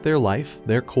to keep their life,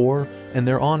 their core, and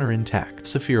their honor intact.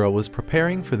 Saphiro was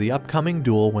preparing for the upcoming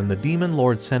duel when the Demon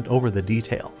Lord sent over the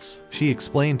details. She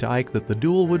explained to Ike that the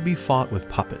duel would be fought with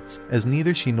puppets, as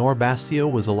neither she nor Bastio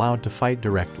was allowed to fight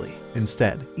directly.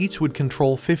 Instead, each would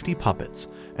control 50 puppets,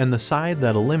 and the side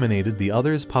that eliminated the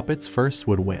other's puppets first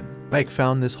would win. Ike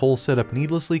found this whole setup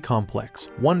needlessly complex,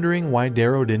 wondering why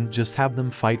Darrow didn't just have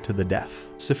them fight to the death.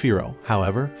 Saphiro,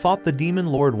 however, thought the Demon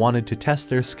Lord wanted to test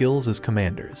their skills as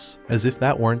commanders. As if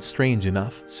that weren't strange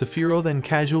enough, Saphiro then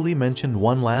casually mentioned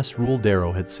one last rule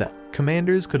Darrow had set.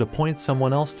 Commanders could appoint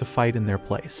someone else to fight in their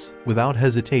place. Without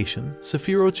hesitation,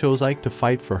 Saphiro chose Ike to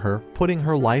fight for her, putting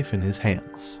her life in his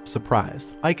hands.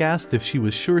 Surprised, Ike asked if she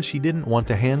was sure she didn't want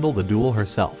to handle the duel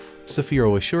herself.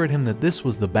 Saphiro assured him that this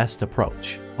was the best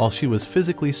approach. While she was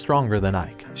physically stronger than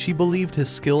Ike, she believed his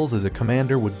skills as a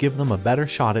commander would give them a better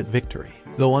shot at victory.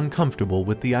 Though uncomfortable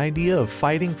with the idea of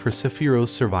fighting for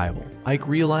Saphiro's survival, Ike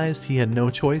realized he had no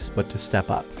choice but to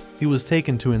step up. He was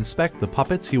taken to inspect the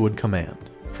puppets he would command.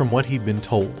 From what he'd been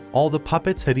told, all the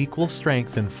puppets had equal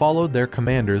strength and followed their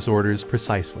commander's orders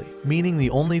precisely, meaning the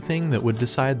only thing that would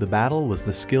decide the battle was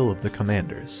the skill of the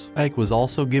commanders. Ike was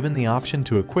also given the option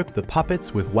to equip the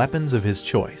puppets with weapons of his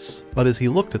choice. But as he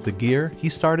looked at the gear, he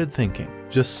started thinking,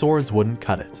 just swords wouldn't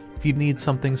cut it. He'd need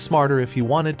something smarter if he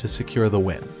wanted to secure the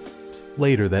win.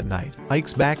 Later that night,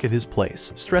 Ike's back at his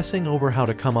place, stressing over how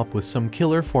to come up with some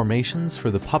killer formations for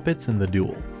the puppets in the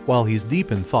duel. While he's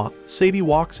deep in thought, Sadie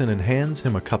walks in and hands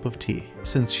him a cup of tea.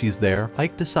 Since she's there,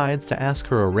 Ike decides to ask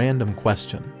her a random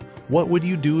question. What would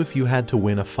you do if you had to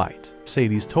win a fight?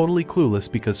 Sadie's totally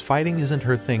clueless because fighting isn't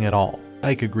her thing at all.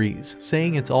 Ike agrees,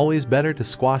 saying it's always better to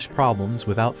squash problems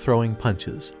without throwing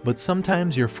punches, but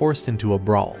sometimes you're forced into a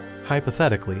brawl.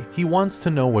 Hypothetically, he wants to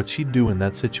know what she'd do in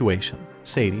that situation.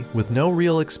 Sadie, with no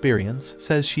real experience,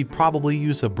 says she'd probably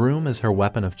use a broom as her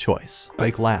weapon of choice.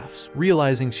 Ike laughs,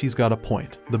 realizing she's got a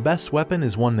point. The best weapon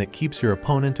is one that keeps your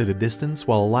opponent at a distance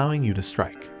while allowing you to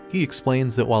strike. He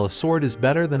explains that while a sword is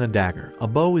better than a dagger, a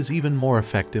bow is even more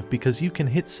effective because you can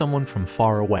hit someone from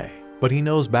far away. But he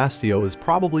knows Bastio is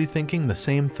probably thinking the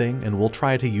same thing and will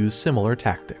try to use similar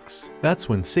tactics. That's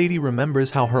when Sadie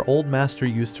remembers how her old master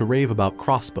used to rave about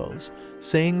crossbows,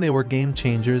 saying they were game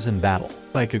changers in battle.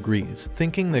 Ike agrees,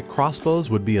 thinking that crossbows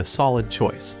would be a solid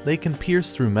choice. They can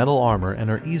pierce through metal armor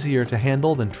and are easier to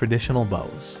handle than traditional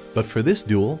bows. But for this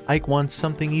duel, Ike wants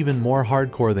something even more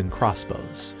hardcore than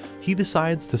crossbows. He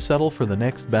decides to settle for the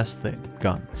next best thing,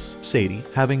 guns. Sadie,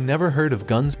 having never heard of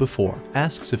guns before,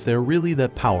 asks if they're really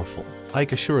that powerful.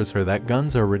 Ike assures her that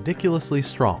guns are ridiculously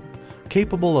strong,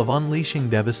 capable of unleashing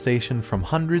devastation from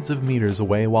hundreds of meters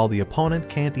away while the opponent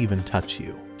can't even touch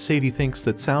you. Sadie thinks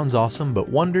that sounds awesome but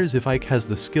wonders if Ike has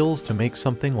the skills to make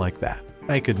something like that.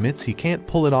 Ike admits he can't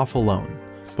pull it off alone,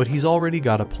 but he's already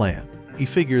got a plan. He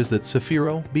figures that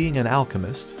Saphiro, being an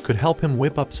alchemist, could help him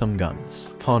whip up some guns.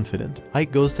 Confident,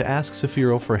 Ike goes to ask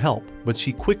Saphiro for help, but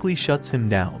she quickly shuts him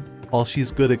down. While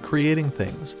she's good at creating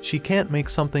things, she can't make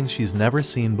something she's never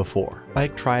seen before.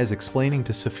 Ike tries explaining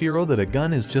to Saphiro that a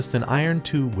gun is just an iron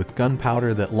tube with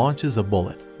gunpowder that launches a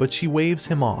bullet, but she waves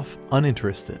him off,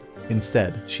 uninterested.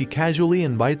 Instead, she casually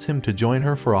invites him to join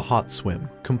her for a hot swim,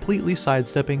 completely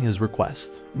sidestepping his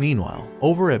request. Meanwhile,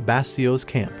 over at Bastio's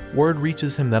camp, word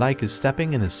reaches him that Ike is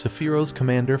stepping in as Saphiro's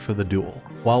commander for the duel.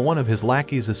 While one of his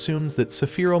lackeys assumes that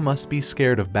Saphiro must be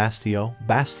scared of Bastio,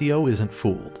 Bastio isn't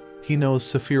fooled. He knows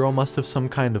Saphiro must have some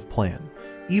kind of plan,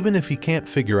 even if he can't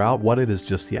figure out what it is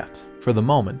just yet. For the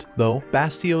moment, though,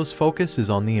 Bastio's focus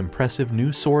is on the impressive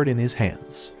new sword in his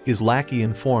hands. His lackey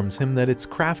informs him that it's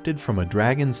crafted from a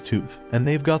dragon's tooth, and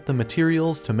they've got the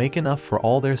materials to make enough for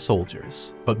all their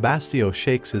soldiers. But Bastio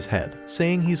shakes his head,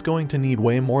 saying he's going to need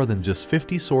way more than just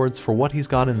 50 swords for what he's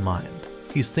got in mind.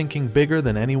 He's thinking bigger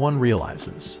than anyone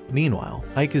realizes. Meanwhile,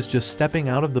 Ike is just stepping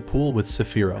out of the pool with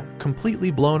Saphiro,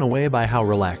 completely blown away by how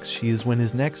relaxed she is when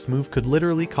his next move could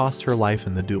literally cost her life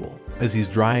in the duel. As he's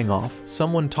drying off,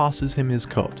 someone tosses him his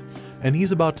coat, and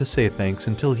he's about to say thanks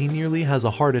until he nearly has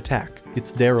a heart attack.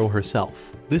 It's Darrow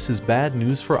herself. This is bad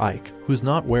news for Ike, who's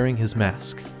not wearing his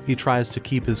mask. He tries to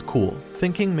keep his cool,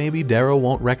 thinking maybe Darrow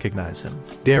won't recognize him.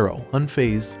 Darrow,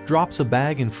 unfazed, drops a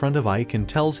bag in front of Ike and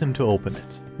tells him to open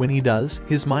it. When he does,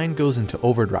 his mind goes into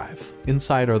overdrive.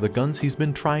 Inside are the guns he's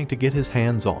been trying to get his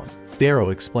hands on. Darrow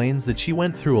explains that she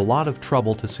went through a lot of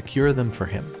trouble to secure them for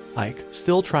him. Ike,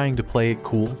 still trying to play it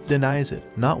cool, denies it,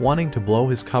 not wanting to blow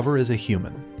his cover as a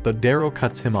human. But Darrow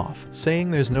cuts him off, saying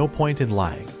there's no point in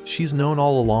lying. She's known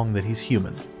all along that he's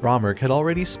human. Romberg had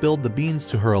already spilled the beans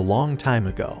to her a long time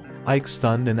ago. Ike's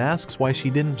stunned and asks why she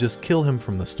didn't just kill him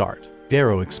from the start.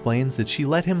 Darrow explains that she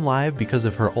let him live because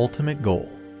of her ultimate goal.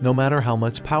 No matter how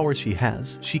much power she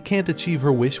has, she can't achieve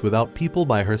her wish without people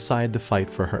by her side to fight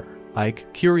for her.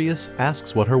 Ike, curious,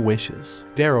 asks what her wish is.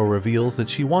 Darrow reveals that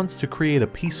she wants to create a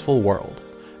peaceful world,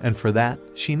 and for that,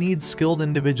 she needs skilled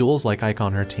individuals like Ike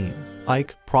on her team.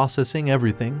 Ike, processing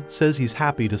everything, says he's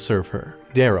happy to serve her.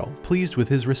 Darrow, pleased with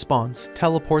his response,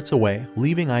 teleports away,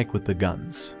 leaving Ike with the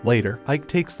guns. Later, Ike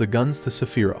takes the guns to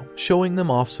Saphiro, showing them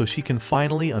off so she can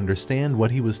finally understand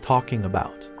what he was talking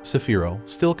about. Saphiro,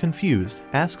 still confused,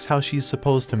 asks how she's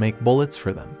supposed to make bullets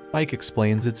for them. Ike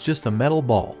explains it's just a metal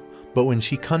ball, but when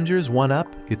she conjures one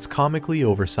up, it's comically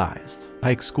oversized.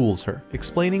 Ike schools her,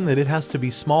 explaining that it has to be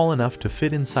small enough to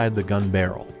fit inside the gun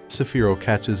barrel. Saphiro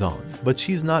catches on, but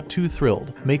she's not too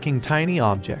thrilled, making tiny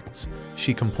objects.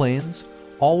 She complains,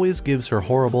 always gives her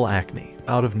horrible acne.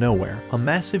 Out of nowhere, a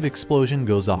massive explosion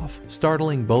goes off,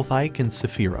 startling both Ike and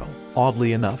Saphiro.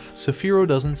 Oddly enough, Saphiro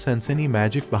doesn't sense any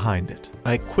magic behind it.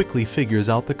 Ike quickly figures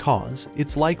out the cause.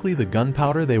 It's likely the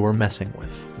gunpowder they were messing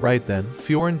with. Right then,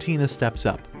 Fiorentina steps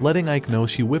up, letting Ike know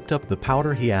she whipped up the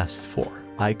powder he asked for.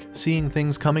 Ike, seeing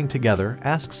things coming together,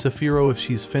 asks Saphiro if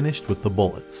she's finished with the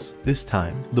bullets. This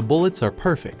time, the bullets are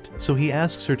perfect, so he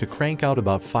asks her to crank out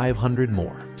about 500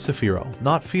 more. Saphiro,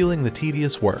 not feeling the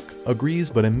tedious work,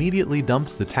 agrees but immediately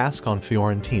dumps the task on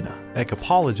Fiorentina. Ike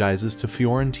apologizes to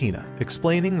Fiorentina,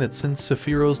 explaining that since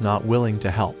Saphiro's not willing to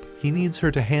help, he needs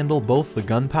her to handle both the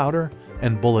gunpowder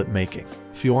and bullet making.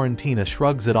 Fiorentina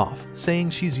shrugs it off, saying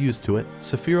she's used to it.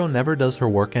 Saphiro never does her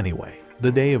work anyway.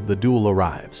 The day of the duel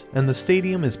arrives, and the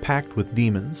stadium is packed with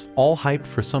demons, all hyped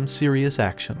for some serious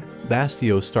action.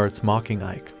 Bastio starts mocking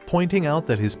Ike, pointing out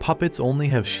that his puppets only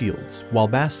have shields, while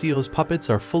Bastio's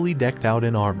puppets are fully decked out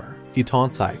in armor. He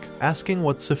taunts Ike, asking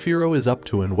what Saphiro is up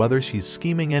to and whether she's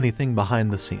scheming anything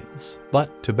behind the scenes.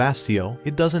 But, to Bastio,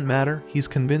 it doesn't matter, he's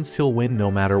convinced he'll win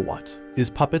no matter what. His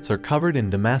puppets are covered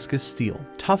in Damascus steel,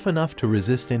 tough enough to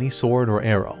resist any sword or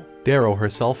arrow. Darrow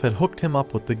herself had hooked him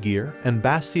up with the gear, and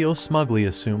Bastio smugly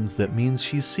assumes that means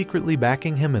she's secretly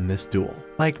backing him in this duel.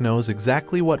 Ike knows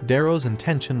exactly what Darrow's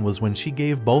intention was when she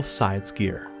gave both sides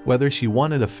gear. Whether she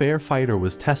wanted a fair fight or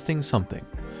was testing something,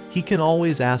 he can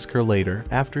always ask her later,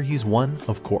 after he's won,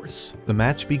 of course. The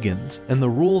match begins, and the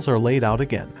rules are laid out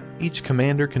again. Each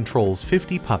commander controls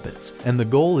 50 puppets, and the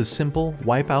goal is simple: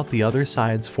 wipe out the other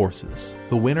side's forces.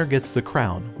 The winner gets the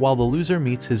crown, while the loser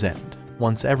meets his end.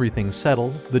 Once everything's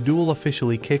settled, the duel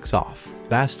officially kicks off.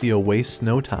 Bastio wastes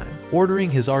no time,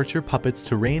 ordering his archer puppets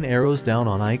to rain arrows down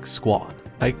on Ike's squad.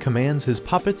 Ike commands his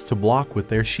puppets to block with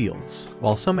their shields.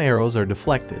 While some arrows are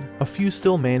deflected, a few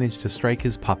still manage to strike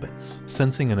his puppets.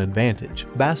 Sensing an advantage,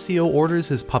 Bastio orders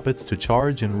his puppets to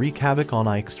charge and wreak havoc on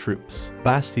Ike's troops.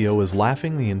 Bastio is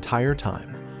laughing the entire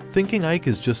time, thinking Ike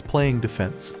is just playing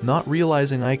defense, not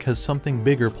realizing Ike has something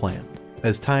bigger planned.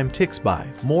 As time ticks by,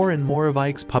 more and more of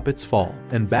Ike's puppets fall,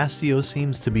 and Bastio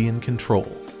seems to be in control.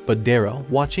 But Darrow,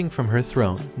 watching from her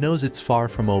throne, knows it's far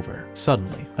from over.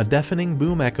 Suddenly, a deafening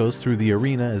boom echoes through the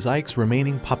arena as Ike's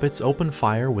remaining puppets open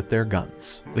fire with their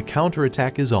guns. The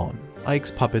counterattack is on.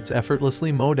 Ike's puppets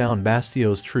effortlessly mow down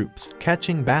Bastio's troops,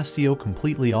 catching Bastio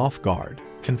completely off guard.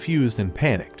 Confused and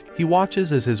panicked, he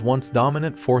watches as his once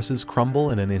dominant forces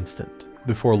crumble in an instant.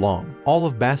 Before long, all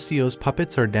of Bastio's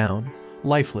puppets are down,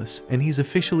 lifeless, and he's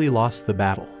officially lost the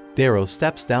battle. Darrow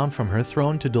steps down from her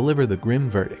throne to deliver the grim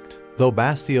verdict. Though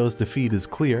Bastio's defeat is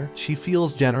clear, she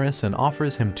feels generous and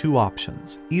offers him two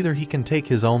options. Either he can take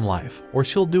his own life, or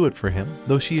she'll do it for him,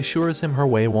 though she assures him her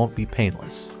way won't be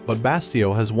painless. But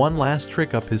Bastio has one last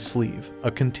trick up his sleeve,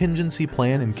 a contingency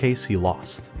plan in case he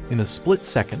lost. In a split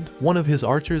second, one of his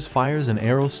archers fires an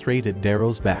arrow straight at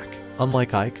Darrow's back.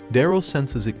 Unlike Ike, Darrow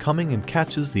senses it coming and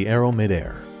catches the arrow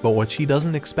midair. But what she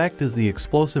doesn't expect is the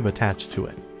explosive attached to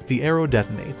it. The arrow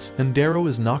detonates, and Darrow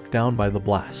is knocked down by the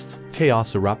blast.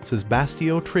 Chaos erupts as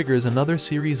Bastio triggers another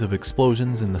series of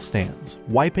explosions in the stands,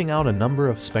 wiping out a number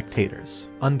of spectators.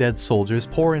 Undead soldiers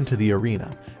pour into the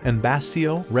arena, and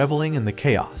Bastio, reveling in the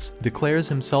chaos, declares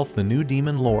himself the new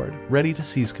demon lord, ready to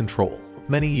seize control.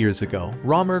 Many years ago,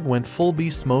 Romberg went full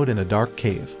beast mode in a dark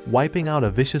cave, wiping out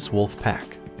a vicious wolf pack.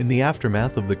 In the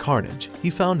aftermath of the carnage, he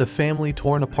found a family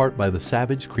torn apart by the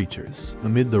savage creatures.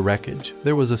 Amid the wreckage,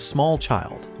 there was a small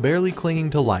child, barely clinging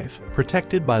to life,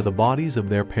 protected by the bodies of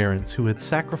their parents who had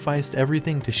sacrificed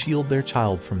everything to shield their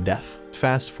child from death.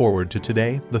 Fast forward to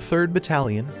today, the 3rd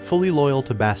Battalion, fully loyal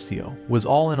to Bastio, was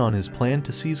all in on his plan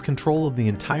to seize control of the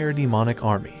entire demonic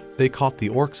army. They caught the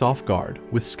orcs off guard,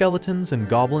 with skeletons and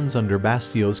goblins under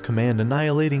Bastio's command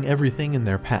annihilating everything in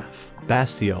their path.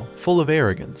 Bastio, full of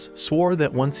arrogance, swore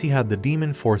that once he had the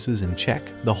demon forces in check,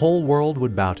 the whole world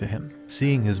would bow to him.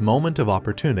 Seeing his moment of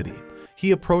opportunity,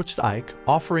 he approached Ike,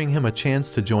 offering him a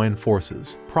chance to join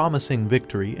forces, promising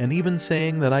victory and even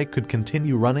saying that Ike could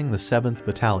continue running the 7th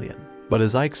Battalion. But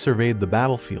as Ike surveyed the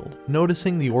battlefield,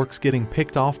 noticing the orcs getting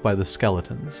picked off by the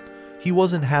skeletons, he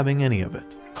wasn't having any of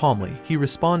it. Calmly, he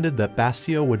responded that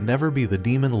Bastio would never be the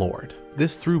demon lord.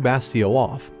 This threw Bastio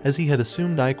off, as he had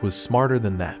assumed Ike was smarter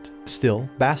than that. Still,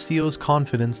 Bastio's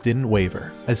confidence didn't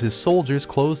waver. As his soldiers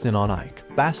closed in on Ike,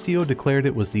 Bastio declared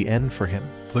it was the end for him.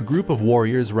 The group of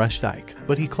warriors rushed Ike,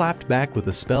 but he clapped back with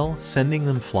a spell, sending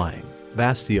them flying.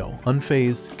 Bastio,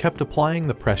 unfazed, kept applying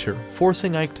the pressure,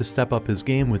 forcing Ike to step up his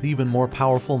game with even more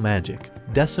powerful magic,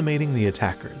 decimating the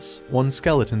attackers. One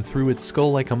skeleton threw its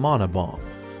skull like a mana bomb,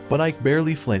 but Ike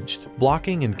barely flinched,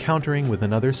 blocking and countering with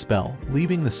another spell,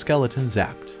 leaving the skeleton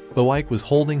zapped. Though Ike was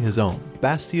holding his own,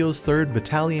 Bastio's 3rd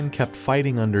Battalion kept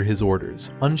fighting under his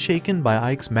orders, unshaken by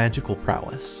Ike's magical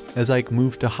prowess. As Ike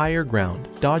moved to higher ground,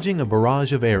 dodging a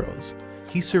barrage of arrows,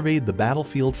 he surveyed the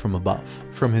battlefield from above.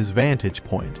 From his vantage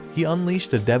point, he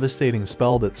unleashed a devastating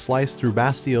spell that sliced through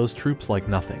Bastio's troops like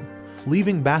nothing,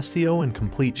 leaving Bastio in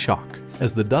complete shock.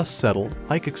 As the dust settled,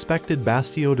 Ike expected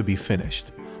Bastio to be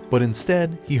finished, but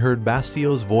instead, he heard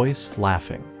Bastio's voice,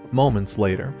 laughing. Moments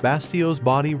later, Bastio's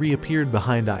body reappeared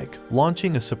behind Ike,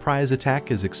 launching a surprise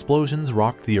attack as explosions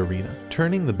rocked the arena,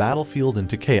 turning the battlefield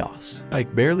into chaos.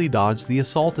 Ike barely dodged the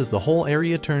assault as the whole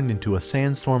area turned into a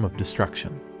sandstorm of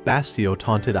destruction. Bastio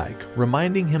taunted Ike,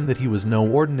 reminding him that he was no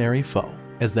ordinary foe.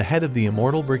 As the head of the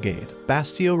Immortal Brigade,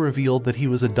 Bastio revealed that he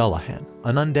was a Dullahan,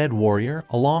 an undead warrior,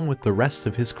 along with the rest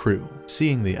of his crew.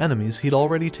 Seeing the enemies he'd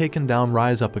already taken down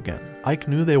rise up again, Ike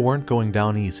knew they weren't going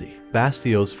down easy.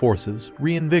 Bastio's forces,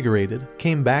 reinvigorated,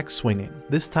 came back swinging,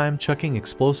 this time chucking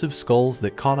explosive skulls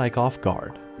that caught Ike off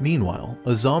guard. Meanwhile,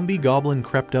 a zombie goblin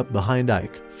crept up behind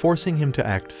Ike, forcing him to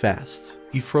act fast.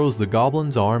 He froze the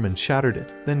goblin's arm and shattered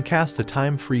it, then cast a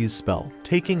time freeze spell,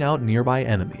 taking out nearby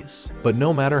enemies. But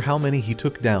no matter how many he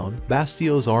took down,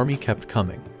 Bastio's army kept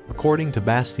coming. According to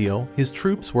Bastio, his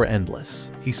troops were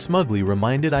endless. He smugly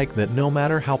reminded Ike that no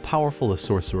matter how powerful a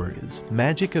sorcerer is,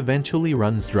 magic eventually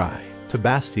runs dry. To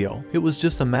Bastio, it was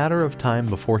just a matter of time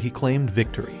before he claimed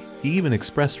victory. He even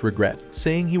expressed regret,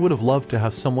 saying he would have loved to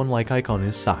have someone like Ike on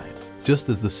his side. Just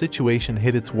as the situation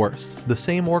hit its worst, the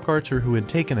same orc archer who had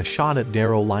taken a shot at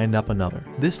Darrow lined up another,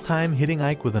 this time hitting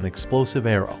Ike with an explosive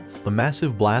arrow. The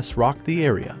massive blast rocked the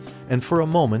area, and for a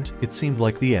moment, it seemed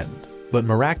like the end. But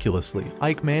miraculously,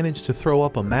 Ike managed to throw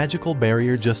up a magical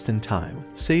barrier just in time,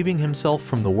 saving himself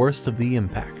from the worst of the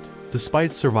impact.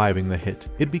 Despite surviving the hit,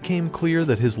 it became clear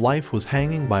that his life was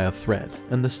hanging by a thread,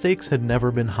 and the stakes had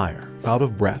never been higher. Out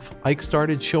of breath, Ike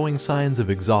started showing signs of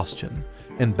exhaustion,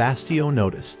 and Bastio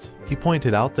noticed. He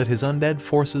pointed out that his undead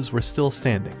forces were still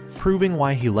standing, proving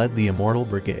why he led the Immortal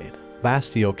Brigade.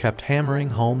 Bastio kept hammering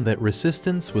home that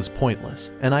resistance was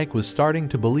pointless, and Ike was starting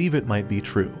to believe it might be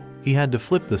true. He had to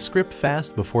flip the script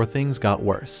fast before things got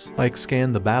worse. Ike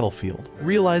scanned the battlefield,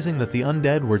 realizing that the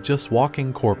undead were just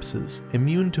walking corpses,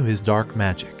 immune to his dark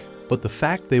magic. But the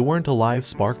fact they weren't alive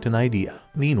sparked an idea.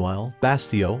 Meanwhile,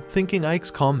 Bastio, thinking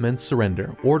Ike's calm meant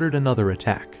surrender, ordered another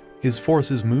attack. His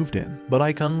forces moved in, but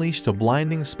Ike unleashed a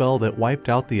blinding spell that wiped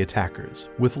out the attackers,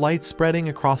 with light spreading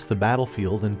across the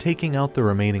battlefield and taking out the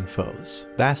remaining foes.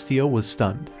 Bastio was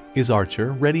stunned. His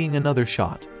archer, readying another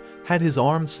shot, had his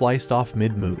arm sliced off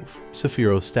mid-move.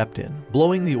 Saphiro stepped in,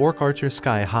 blowing the orc archer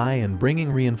sky high and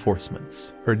bringing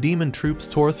reinforcements. Her demon troops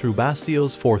tore through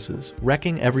Bastio's forces,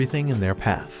 wrecking everything in their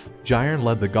path. Jyrn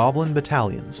led the goblin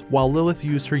battalions, while Lilith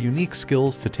used her unique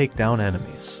skills to take down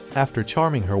enemies. After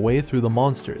charming her way through the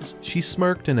monsters, she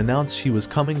smirked and announced she was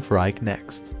coming for Ike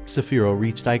next. Saphiro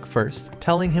reached Ike first,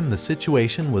 telling him the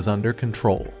situation was under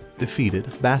control. Defeated,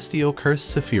 Bastio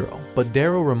cursed Saphiro, but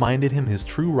Darrow reminded him his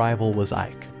true rival was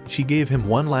Ike. She gave him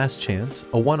one last chance,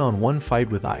 a one-on-one fight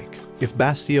with Ike. If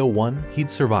Bastio won, he'd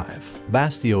survive.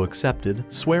 Bastio accepted,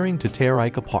 swearing to tear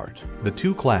Ike apart. The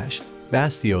two clashed.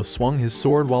 Bastio swung his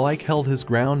sword while Ike held his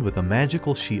ground with a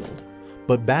magical shield.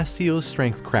 But Bastio's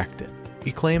strength cracked it.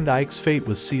 He claimed Ike's fate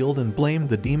was sealed and blamed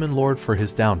the Demon Lord for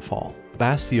his downfall.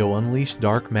 Bastio unleashed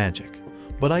dark magic,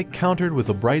 but Ike countered with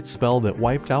a bright spell that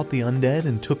wiped out the undead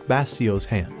and took Bastio's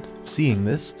hand. Seeing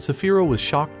this, Saphiro was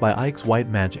shocked by Ike's white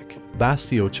magic.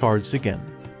 Bastio charged again,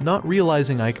 not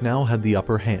realizing Ike now had the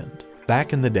upper hand.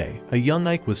 Back in the day, a young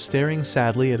Ike was staring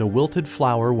sadly at a wilted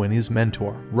flower when his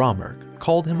mentor, Romberg,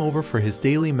 called him over for his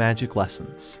daily magic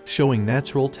lessons. Showing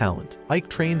natural talent, Ike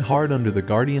trained hard under the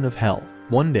Guardian of Hell.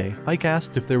 One day, Ike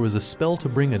asked if there was a spell to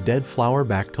bring a dead flower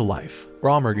back to life.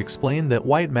 Romberg explained that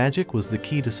white magic was the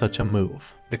key to such a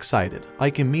move. Excited,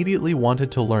 Ike immediately wanted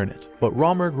to learn it, but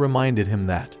Romberg reminded him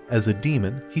that, as a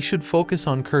demon, he should focus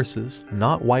on curses,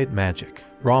 not white magic.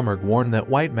 Romberg warned that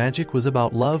white magic was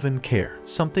about love and care,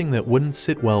 something that wouldn't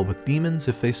sit well with demons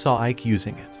if they saw Ike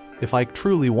using it. If Ike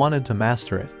truly wanted to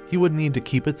master it, he would need to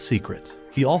keep it secret.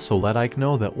 He also let Ike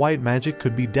know that white magic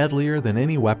could be deadlier than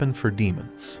any weapon for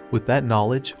demons. With that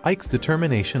knowledge, Ike's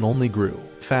determination only grew.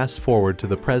 Fast forward to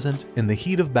the present, in the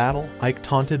heat of battle, Ike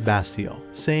taunted Bastio,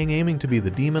 saying aiming to be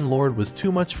the Demon Lord was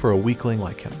too much for a weakling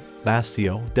like him.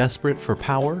 Bastio, desperate for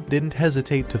power, didn't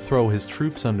hesitate to throw his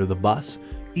troops under the bus,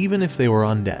 even if they were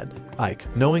undead. Ike,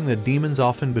 knowing that demons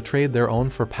often betrayed their own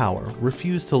for power,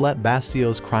 refused to let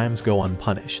Bastio's crimes go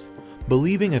unpunished.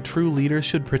 Believing a true leader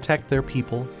should protect their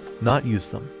people, not use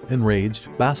them. Enraged,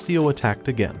 Bastio attacked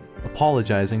again.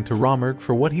 Apologizing to Romberg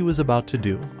for what he was about to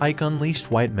do, Ike unleashed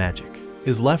white magic.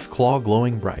 His left claw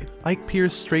glowing bright, Ike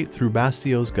pierced straight through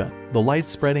Bastio's gut, the light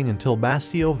spreading until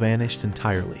Bastio vanished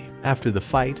entirely. After the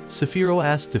fight, Saphiro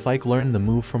asked if Ike learned the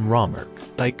move from Romberg.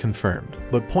 Ike confirmed,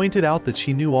 but pointed out that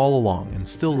she knew all along and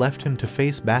still left him to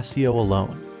face Bastio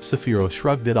alone. Saphiro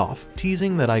shrugged it off,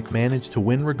 teasing that Ike managed to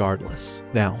win regardless.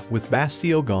 Now, with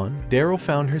Bastio gone, Darrow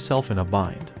found herself in a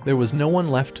bind. There was no one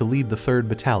left to lead the 3rd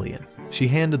Battalion. She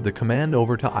handed the command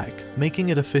over to Ike, making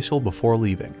it official before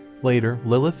leaving. Later,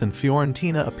 Lilith and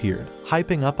Fiorentina appeared,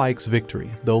 hyping up Ike's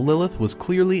victory, though Lilith was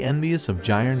clearly envious of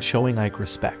Jyrn showing Ike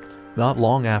respect. Not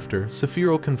long after,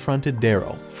 Saphiro confronted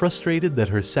Darrow, frustrated that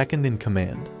her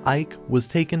second-in-command, Ike, was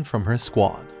taken from her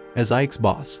squad. As Ike's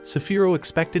boss, Saphiro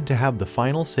expected to have the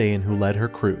final say in who led her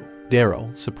crew. Darrow,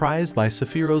 surprised by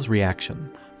Saphiro's reaction,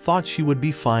 thought she would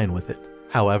be fine with it.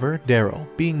 However, Darrow,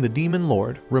 being the Demon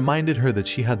Lord, reminded her that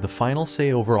she had the final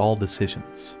say over all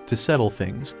decisions. To settle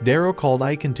things, Darrow called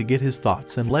Ike in to get his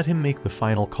thoughts and let him make the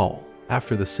final call.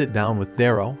 After the sit-down with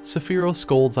Darrow, Saphiro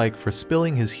scolds Ike for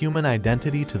spilling his human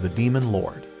identity to the Demon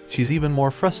Lord. She's even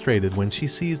more frustrated when she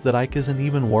sees that Ike isn't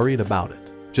even worried about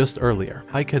it. Just earlier,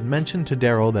 Ike had mentioned to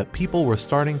Darrow that people were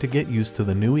starting to get used to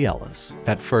the new Yellas.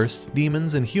 At first,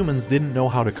 demons and humans didn't know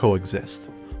how to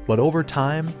coexist, but over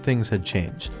time, things had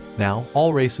changed. Now,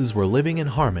 all races were living in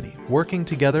harmony, working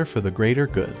together for the greater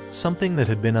good, something that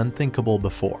had been unthinkable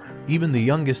before. Even the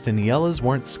youngest in the Yellas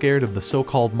weren't scared of the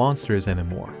so-called monsters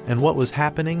anymore, and what was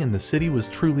happening in the city was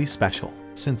truly special.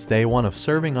 Since day one of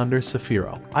serving under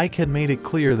Saphiro, Ike had made it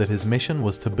clear that his mission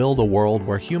was to build a world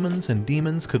where humans and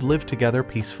demons could live together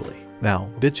peacefully. Now,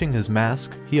 ditching his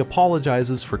mask, he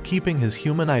apologizes for keeping his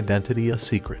human identity a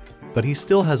secret. But he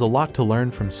still has a lot to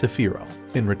learn from Saphiro.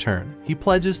 In return, he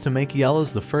pledges to make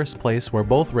Yellas the first place where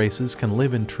both races can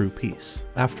live in true peace.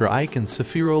 After Ike and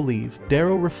Saphiro leave,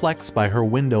 Darrow reflects by her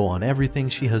window on everything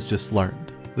she has just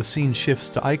learned. The scene shifts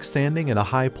to Ike standing at a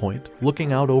high point,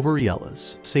 looking out over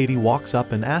Yellas. Sadie walks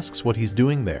up and asks what he's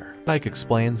doing there. Ike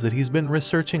explains that he's been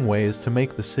researching ways to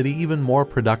make the city even more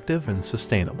productive and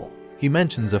sustainable. He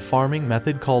mentions a farming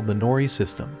method called the nori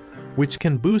system, which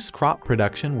can boost crop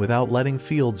production without letting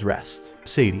fields rest.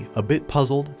 Sadie, a bit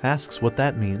puzzled, asks what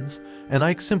that means, and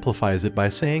Ike simplifies it by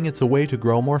saying it's a way to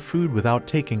grow more food without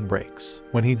taking breaks.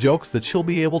 When he jokes that she'll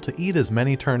be able to eat as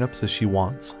many turnips as she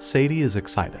wants, Sadie is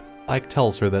excited. Ike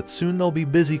tells her that soon they'll be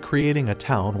busy creating a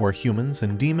town where humans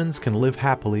and demons can live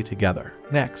happily together.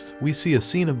 Next, we see a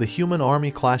scene of the human army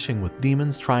clashing with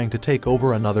demons trying to take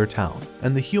over another town,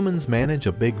 and the humans manage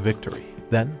a big victory.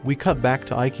 Then, we cut back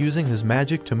to Ike using his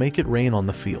magic to make it rain on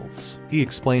the fields. He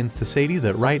explains to Sadie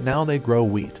that right now they grow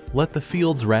wheat, let the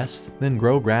fields rest, then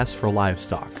grow grass for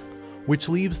livestock, which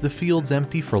leaves the fields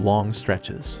empty for long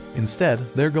stretches. Instead,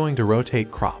 they're going to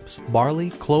rotate crops,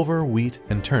 barley, clover, wheat,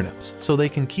 and turnips, so they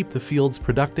can keep the fields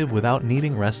productive without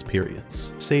needing rest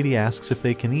periods. Sadie asks if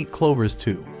they can eat clovers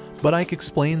too, but Ike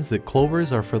explains that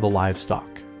clovers are for the livestock.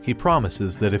 He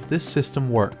promises that if this system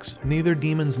works, neither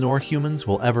demons nor humans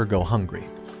will ever go hungry,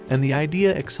 and the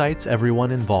idea excites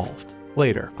everyone involved.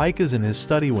 Later, Ike is in his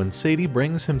study when Sadie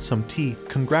brings him some tea,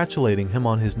 congratulating him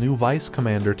on his new vice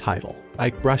commander title.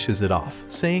 Ike brushes it off,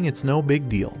 saying it's no big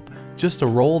deal, just a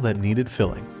role that needed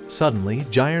filling. Suddenly,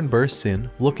 Jyrn bursts in,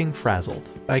 looking frazzled.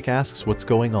 Ike asks what's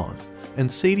going on,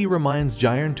 and Sadie reminds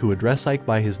Jyrn to address Ike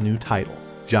by his new title.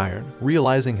 Jyrn,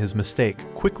 realizing his mistake,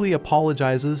 quickly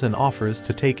apologizes and offers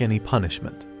to take any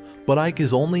punishment. But Ike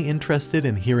is only interested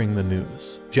in hearing the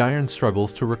news. Jyrn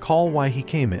struggles to recall why he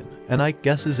came in, and Ike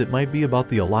guesses it might be about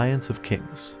the Alliance of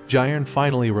Kings. Jyrn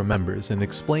finally remembers and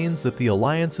explains that the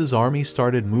Alliance's army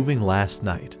started moving last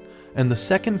night, and the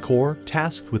Second Corps,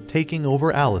 tasked with taking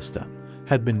over Alista,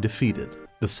 had been defeated.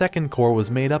 The Second Corps was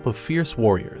made up of fierce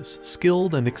warriors,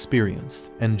 skilled and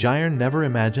experienced, and Jyrn never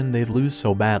imagined they'd lose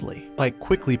so badly. Ike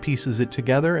quickly pieces it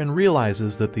together and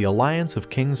realizes that the Alliance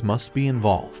of Kings must be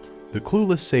involved. The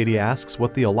clueless Sadie asks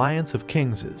what the Alliance of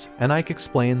Kings is, and Ike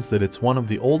explains that it's one of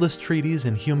the oldest treaties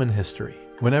in human history.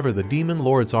 Whenever the Demon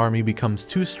Lord's army becomes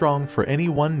too strong for any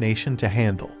one nation to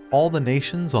handle, all the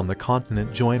nations on the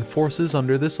continent join forces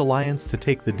under this alliance to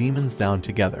take the demons down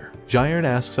together. Jyrn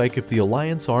asks Ike if the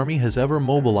Alliance army has ever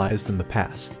mobilized in the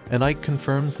past, and Ike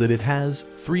confirms that it has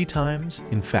 3 times,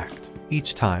 in fact.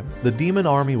 Each time, the demon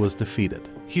army was defeated.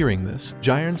 Hearing this,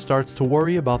 Jyrn starts to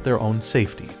worry about their own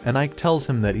safety, and Ike tells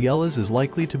him that Yellis is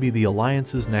likely to be the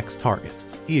Alliance's next target.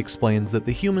 He explains that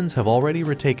the humans have already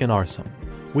retaken Arsum,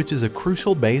 which is a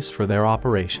crucial base for their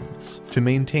operations. To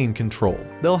maintain control,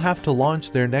 they'll have to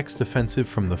launch their next offensive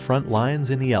from the front lines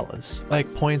in Yellis.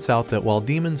 Ike points out that while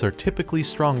demons are typically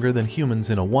stronger than humans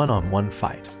in a one-on-one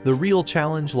fight, the real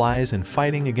challenge lies in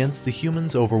fighting against the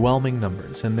humans' overwhelming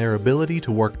numbers and their ability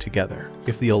to work together.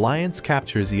 If the Alliance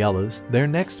captures Yellis, their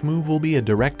next move will be a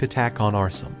direct attack on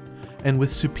Arsum, and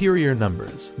with superior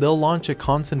numbers, they'll launch a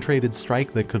concentrated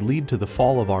strike that could lead to the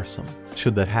fall of Arsum.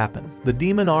 Should that happen, the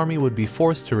demon army would be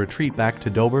forced to retreat back to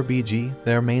Dober BG,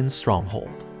 their main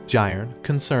stronghold. Jyrn,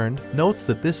 concerned, notes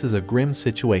that this is a grim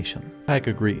situation. Ike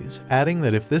agrees, adding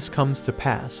that if this comes to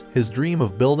pass, his dream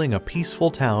of building a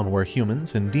peaceful town where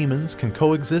humans and demons can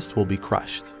coexist will be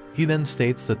crushed. He then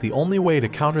states that the only way to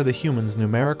counter the humans'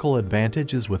 numerical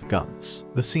advantage is with guns.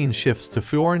 The scene shifts to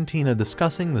Fiorentina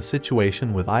discussing the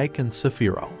situation with Ike and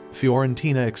Saphiro.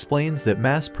 Fiorentina explains that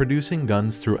mass-producing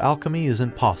guns through alchemy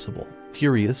isn't possible.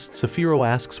 Curious, Saphiro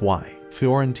asks why.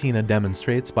 Fiorentina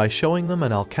demonstrates by showing them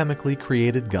an alchemically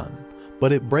created gun,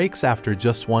 but it breaks after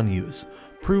just one use,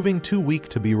 proving too weak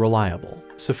to be reliable.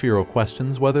 Saphiro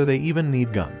questions whether they even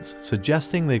need guns,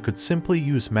 suggesting they could simply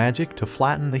use magic to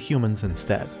flatten the humans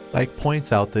instead. Ike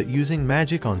points out that using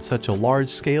magic on such a large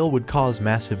scale would cause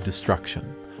massive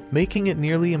destruction, making it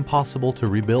nearly impossible to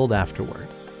rebuild afterward.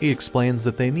 He explains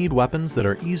that they need weapons that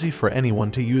are easy for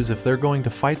anyone to use if they're going to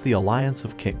fight the Alliance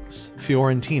of Kings.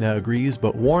 Fiorentina agrees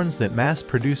but warns that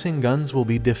mass-producing guns will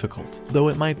be difficult, though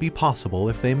it might be possible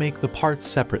if they make the parts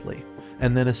separately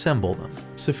and then assemble them.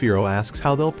 Saphiro asks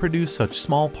how they'll produce such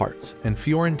small parts, and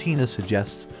Fiorentina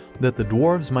suggests that the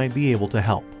dwarves might be able to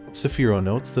help. Saphiro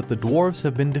notes that the dwarves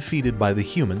have been defeated by the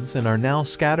humans and are now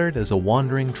scattered as a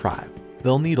wandering tribe.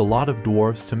 They'll need a lot of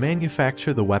dwarves to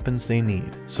manufacture the weapons they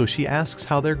need, so she asks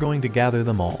how they're going to gather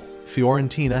them all.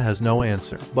 Fiorentina has no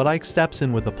answer, but Ike steps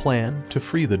in with a plan to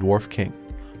free the Dwarf King,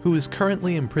 who is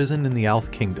currently imprisoned in the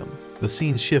Elf Kingdom. The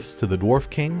scene shifts to the Dwarf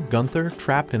King, Gunther,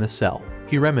 trapped in a cell.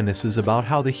 He reminisces about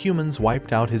how the humans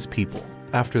wiped out his people.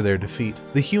 After their defeat,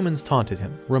 the humans taunted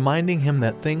him, reminding him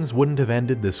that things wouldn't have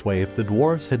ended this way if the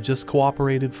dwarves had just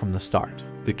cooperated from the start.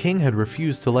 The king had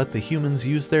refused to let the humans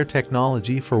use their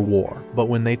technology for war, but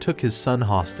when they took his son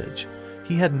hostage,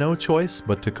 he had no choice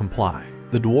but to comply.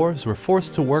 The dwarves were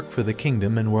forced to work for the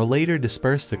kingdom and were later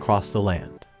dispersed across the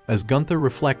land. As Gunther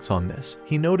reflects on this,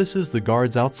 he notices the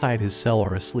guards outside his cell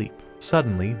are asleep.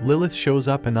 Suddenly, Lilith shows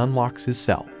up and unlocks his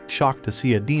cell. Shocked to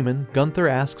see a demon, Gunther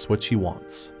asks what she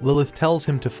wants. Lilith tells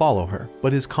him to follow her,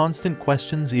 but his constant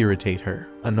questions irritate her.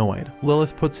 Annoyed,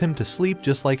 Lilith puts him to sleep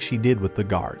just like she did with the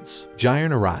guards.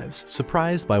 Jiren arrives,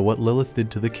 surprised by what Lilith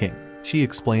did to the king. She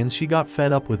explains she got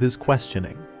fed up with his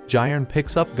questioning. Jiren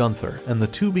picks up Gunther, and the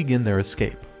two begin their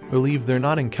escape. Relieved they're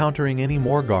not encountering any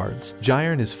more guards,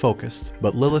 Jiren is focused,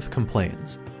 but Lilith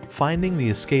complains, finding the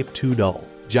escape too dull.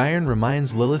 Jiren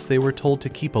reminds Lilith they were told to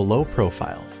keep a low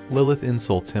profile. Lilith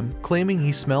insults him, claiming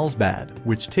he smells bad,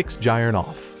 which ticks Jiren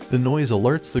off. The noise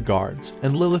alerts the guards,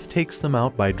 and Lilith takes them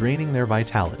out by draining their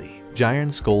vitality.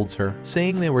 Jiren scolds her,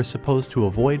 saying they were supposed to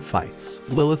avoid fights.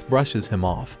 Lilith brushes him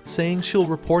off, saying she'll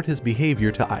report his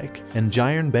behavior to Ike, and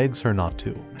Jiren begs her not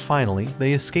to. Finally,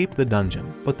 they escape the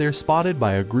dungeon, but they're spotted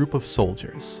by a group of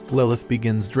soldiers. Lilith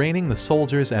begins draining the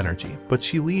soldiers' energy, but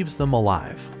she leaves them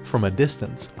alive. From a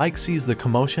distance, Ike sees the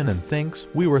commotion and thinks,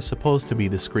 we were supposed to be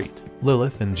discreet.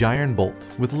 Lilith and Jiren bolt,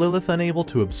 with Lilith unable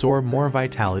to absorb more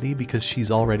vitality because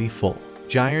she's already full.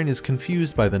 Jiren is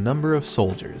confused by the number of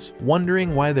soldiers,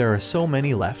 wondering why there are so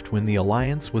many left when the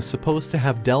Alliance was supposed to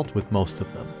have dealt with most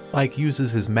of them. Ike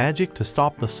uses his magic to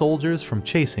stop the soldiers from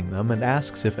chasing them and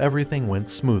asks if everything went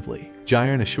smoothly.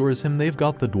 Jiren assures him they've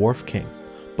got the Dwarf King,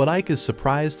 but Ike is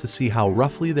surprised to see how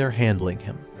roughly they're handling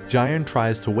him. Jiren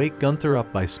tries to wake Gunther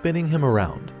up by spinning him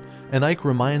around, and Ike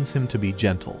reminds him to be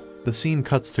gentle. The scene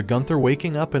cuts to Gunther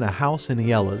waking up in a house in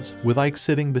Yela's, with Ike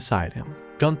sitting beside him.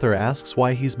 Gunther asks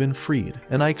why he's been freed,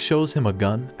 and Ike shows him a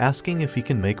gun, asking if he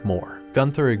can make more.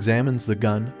 Gunther examines the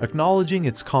gun, acknowledging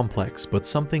it's complex but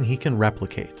something he can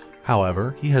replicate.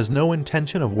 However, he has no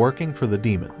intention of working for the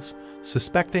demons,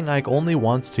 suspecting Ike only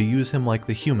wants to use him like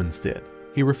the humans did.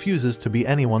 He refuses to be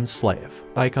anyone's slave.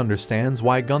 Ike understands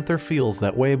why Gunther feels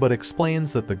that way but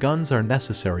explains that the guns are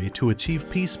necessary to achieve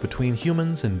peace between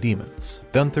humans and demons.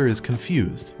 Gunther is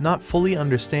confused, not fully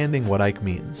understanding what Ike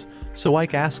means, so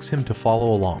Ike asks him to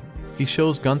follow along. He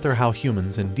shows Gunther how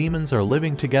humans and demons are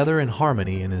living together in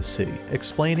harmony in his city,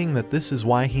 explaining that this is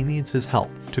why he needs his help,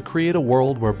 to create a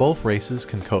world where both races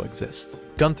can coexist.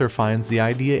 Gunther finds the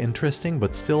idea interesting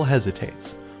but still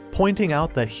hesitates, pointing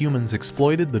out that humans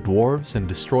exploited the dwarves and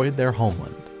destroyed their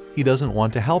homeland. He doesn't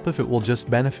want to help if it will just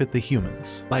benefit the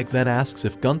humans. Ike then asks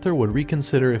if Gunther would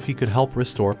reconsider if he could help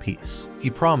restore peace. He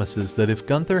promises that if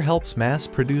Gunther helps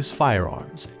mass-produce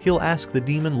firearms, he'll ask the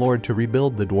Demon Lord to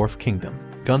rebuild the Dwarf Kingdom.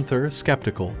 Gunther,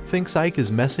 skeptical, thinks Ike is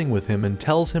messing with him and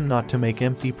tells him not to make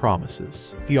empty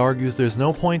promises. He argues there's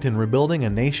no point in rebuilding a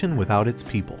nation without its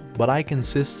people, but Ike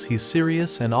insists he's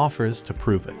serious and offers to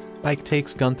prove it. Ike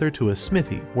takes Gunther to a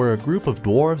smithy where a group of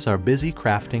dwarves are busy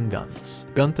crafting guns.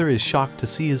 Gunther is shocked to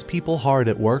see his people hard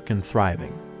at work and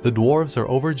thriving. The dwarves are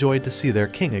overjoyed to see their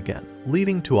king again,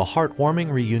 leading to a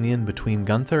heartwarming reunion between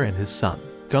Gunther and his son.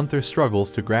 Gunther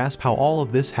struggles to grasp how all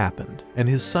of this happened, and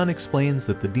his son explains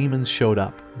that the demons showed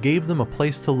up, gave them a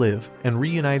place to live, and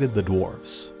reunited the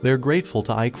dwarves. They're grateful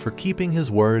to Ike for keeping his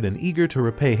word and eager to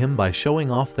repay him by showing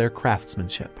off their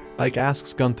craftsmanship. Ike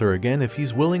asks Gunther again if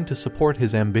he's willing to support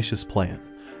his ambitious plan,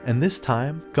 and this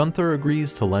time, Gunther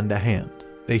agrees to lend a hand.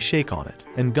 They shake on it,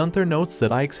 and Gunther notes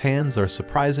that Ike's hands are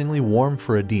surprisingly warm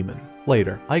for a demon.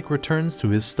 Later, Ike returns to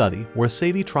his study, where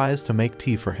Sadie tries to make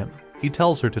tea for him. He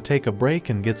tells her to take a break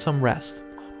and get some rest,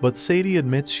 but Sadie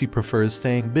admits she prefers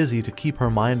staying busy to keep her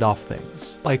mind off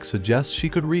things. Ike suggests she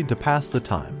could read to pass the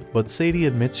time, but Sadie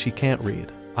admits she can't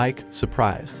read. Ike,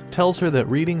 surprised, tells her that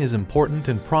reading is important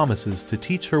and promises to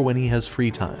teach her when he has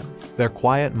free time. Their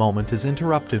quiet moment is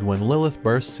interrupted when Lilith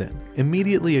bursts in,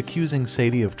 immediately accusing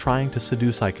Sadie of trying to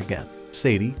seduce Ike again.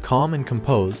 Sadie, calm and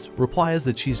composed, replies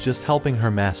that she's just helping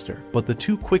her master, but the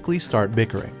two quickly start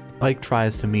bickering. Ike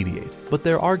tries to mediate, but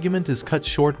their argument is cut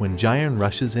short when Jiren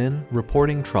rushes in,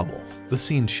 reporting trouble. The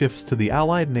scene shifts to the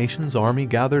allied nation's army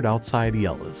gathered outside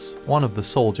Yela's. One of the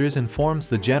soldiers informs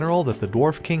the general that the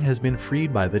Dwarf King has been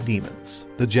freed by the demons.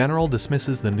 The general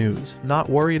dismisses the news,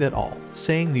 not worried at all,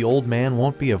 saying the old man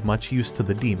won't be of much use to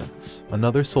the demons.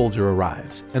 Another soldier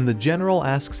arrives, and the general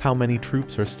asks how many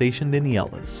troops are stationed in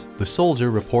Yela's. The soldier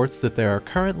reports that there are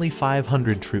currently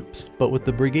 500 troops, but with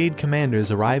the brigade commanders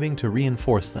arriving to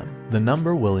reinforce them, the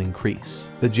number will increase.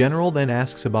 The general then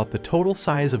asks about the total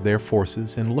size of their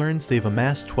forces and learns they've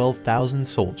amassed 12,000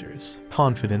 soldiers.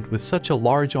 Confident with such a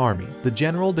large army, the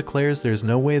general declares there's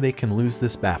no way they can lose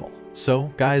this battle.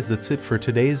 So, guys, that's it for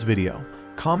today's video.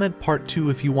 Comment part 2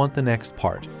 if you want the next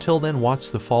part. Till then,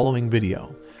 watch the following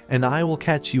video, and I will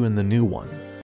catch you in the new one.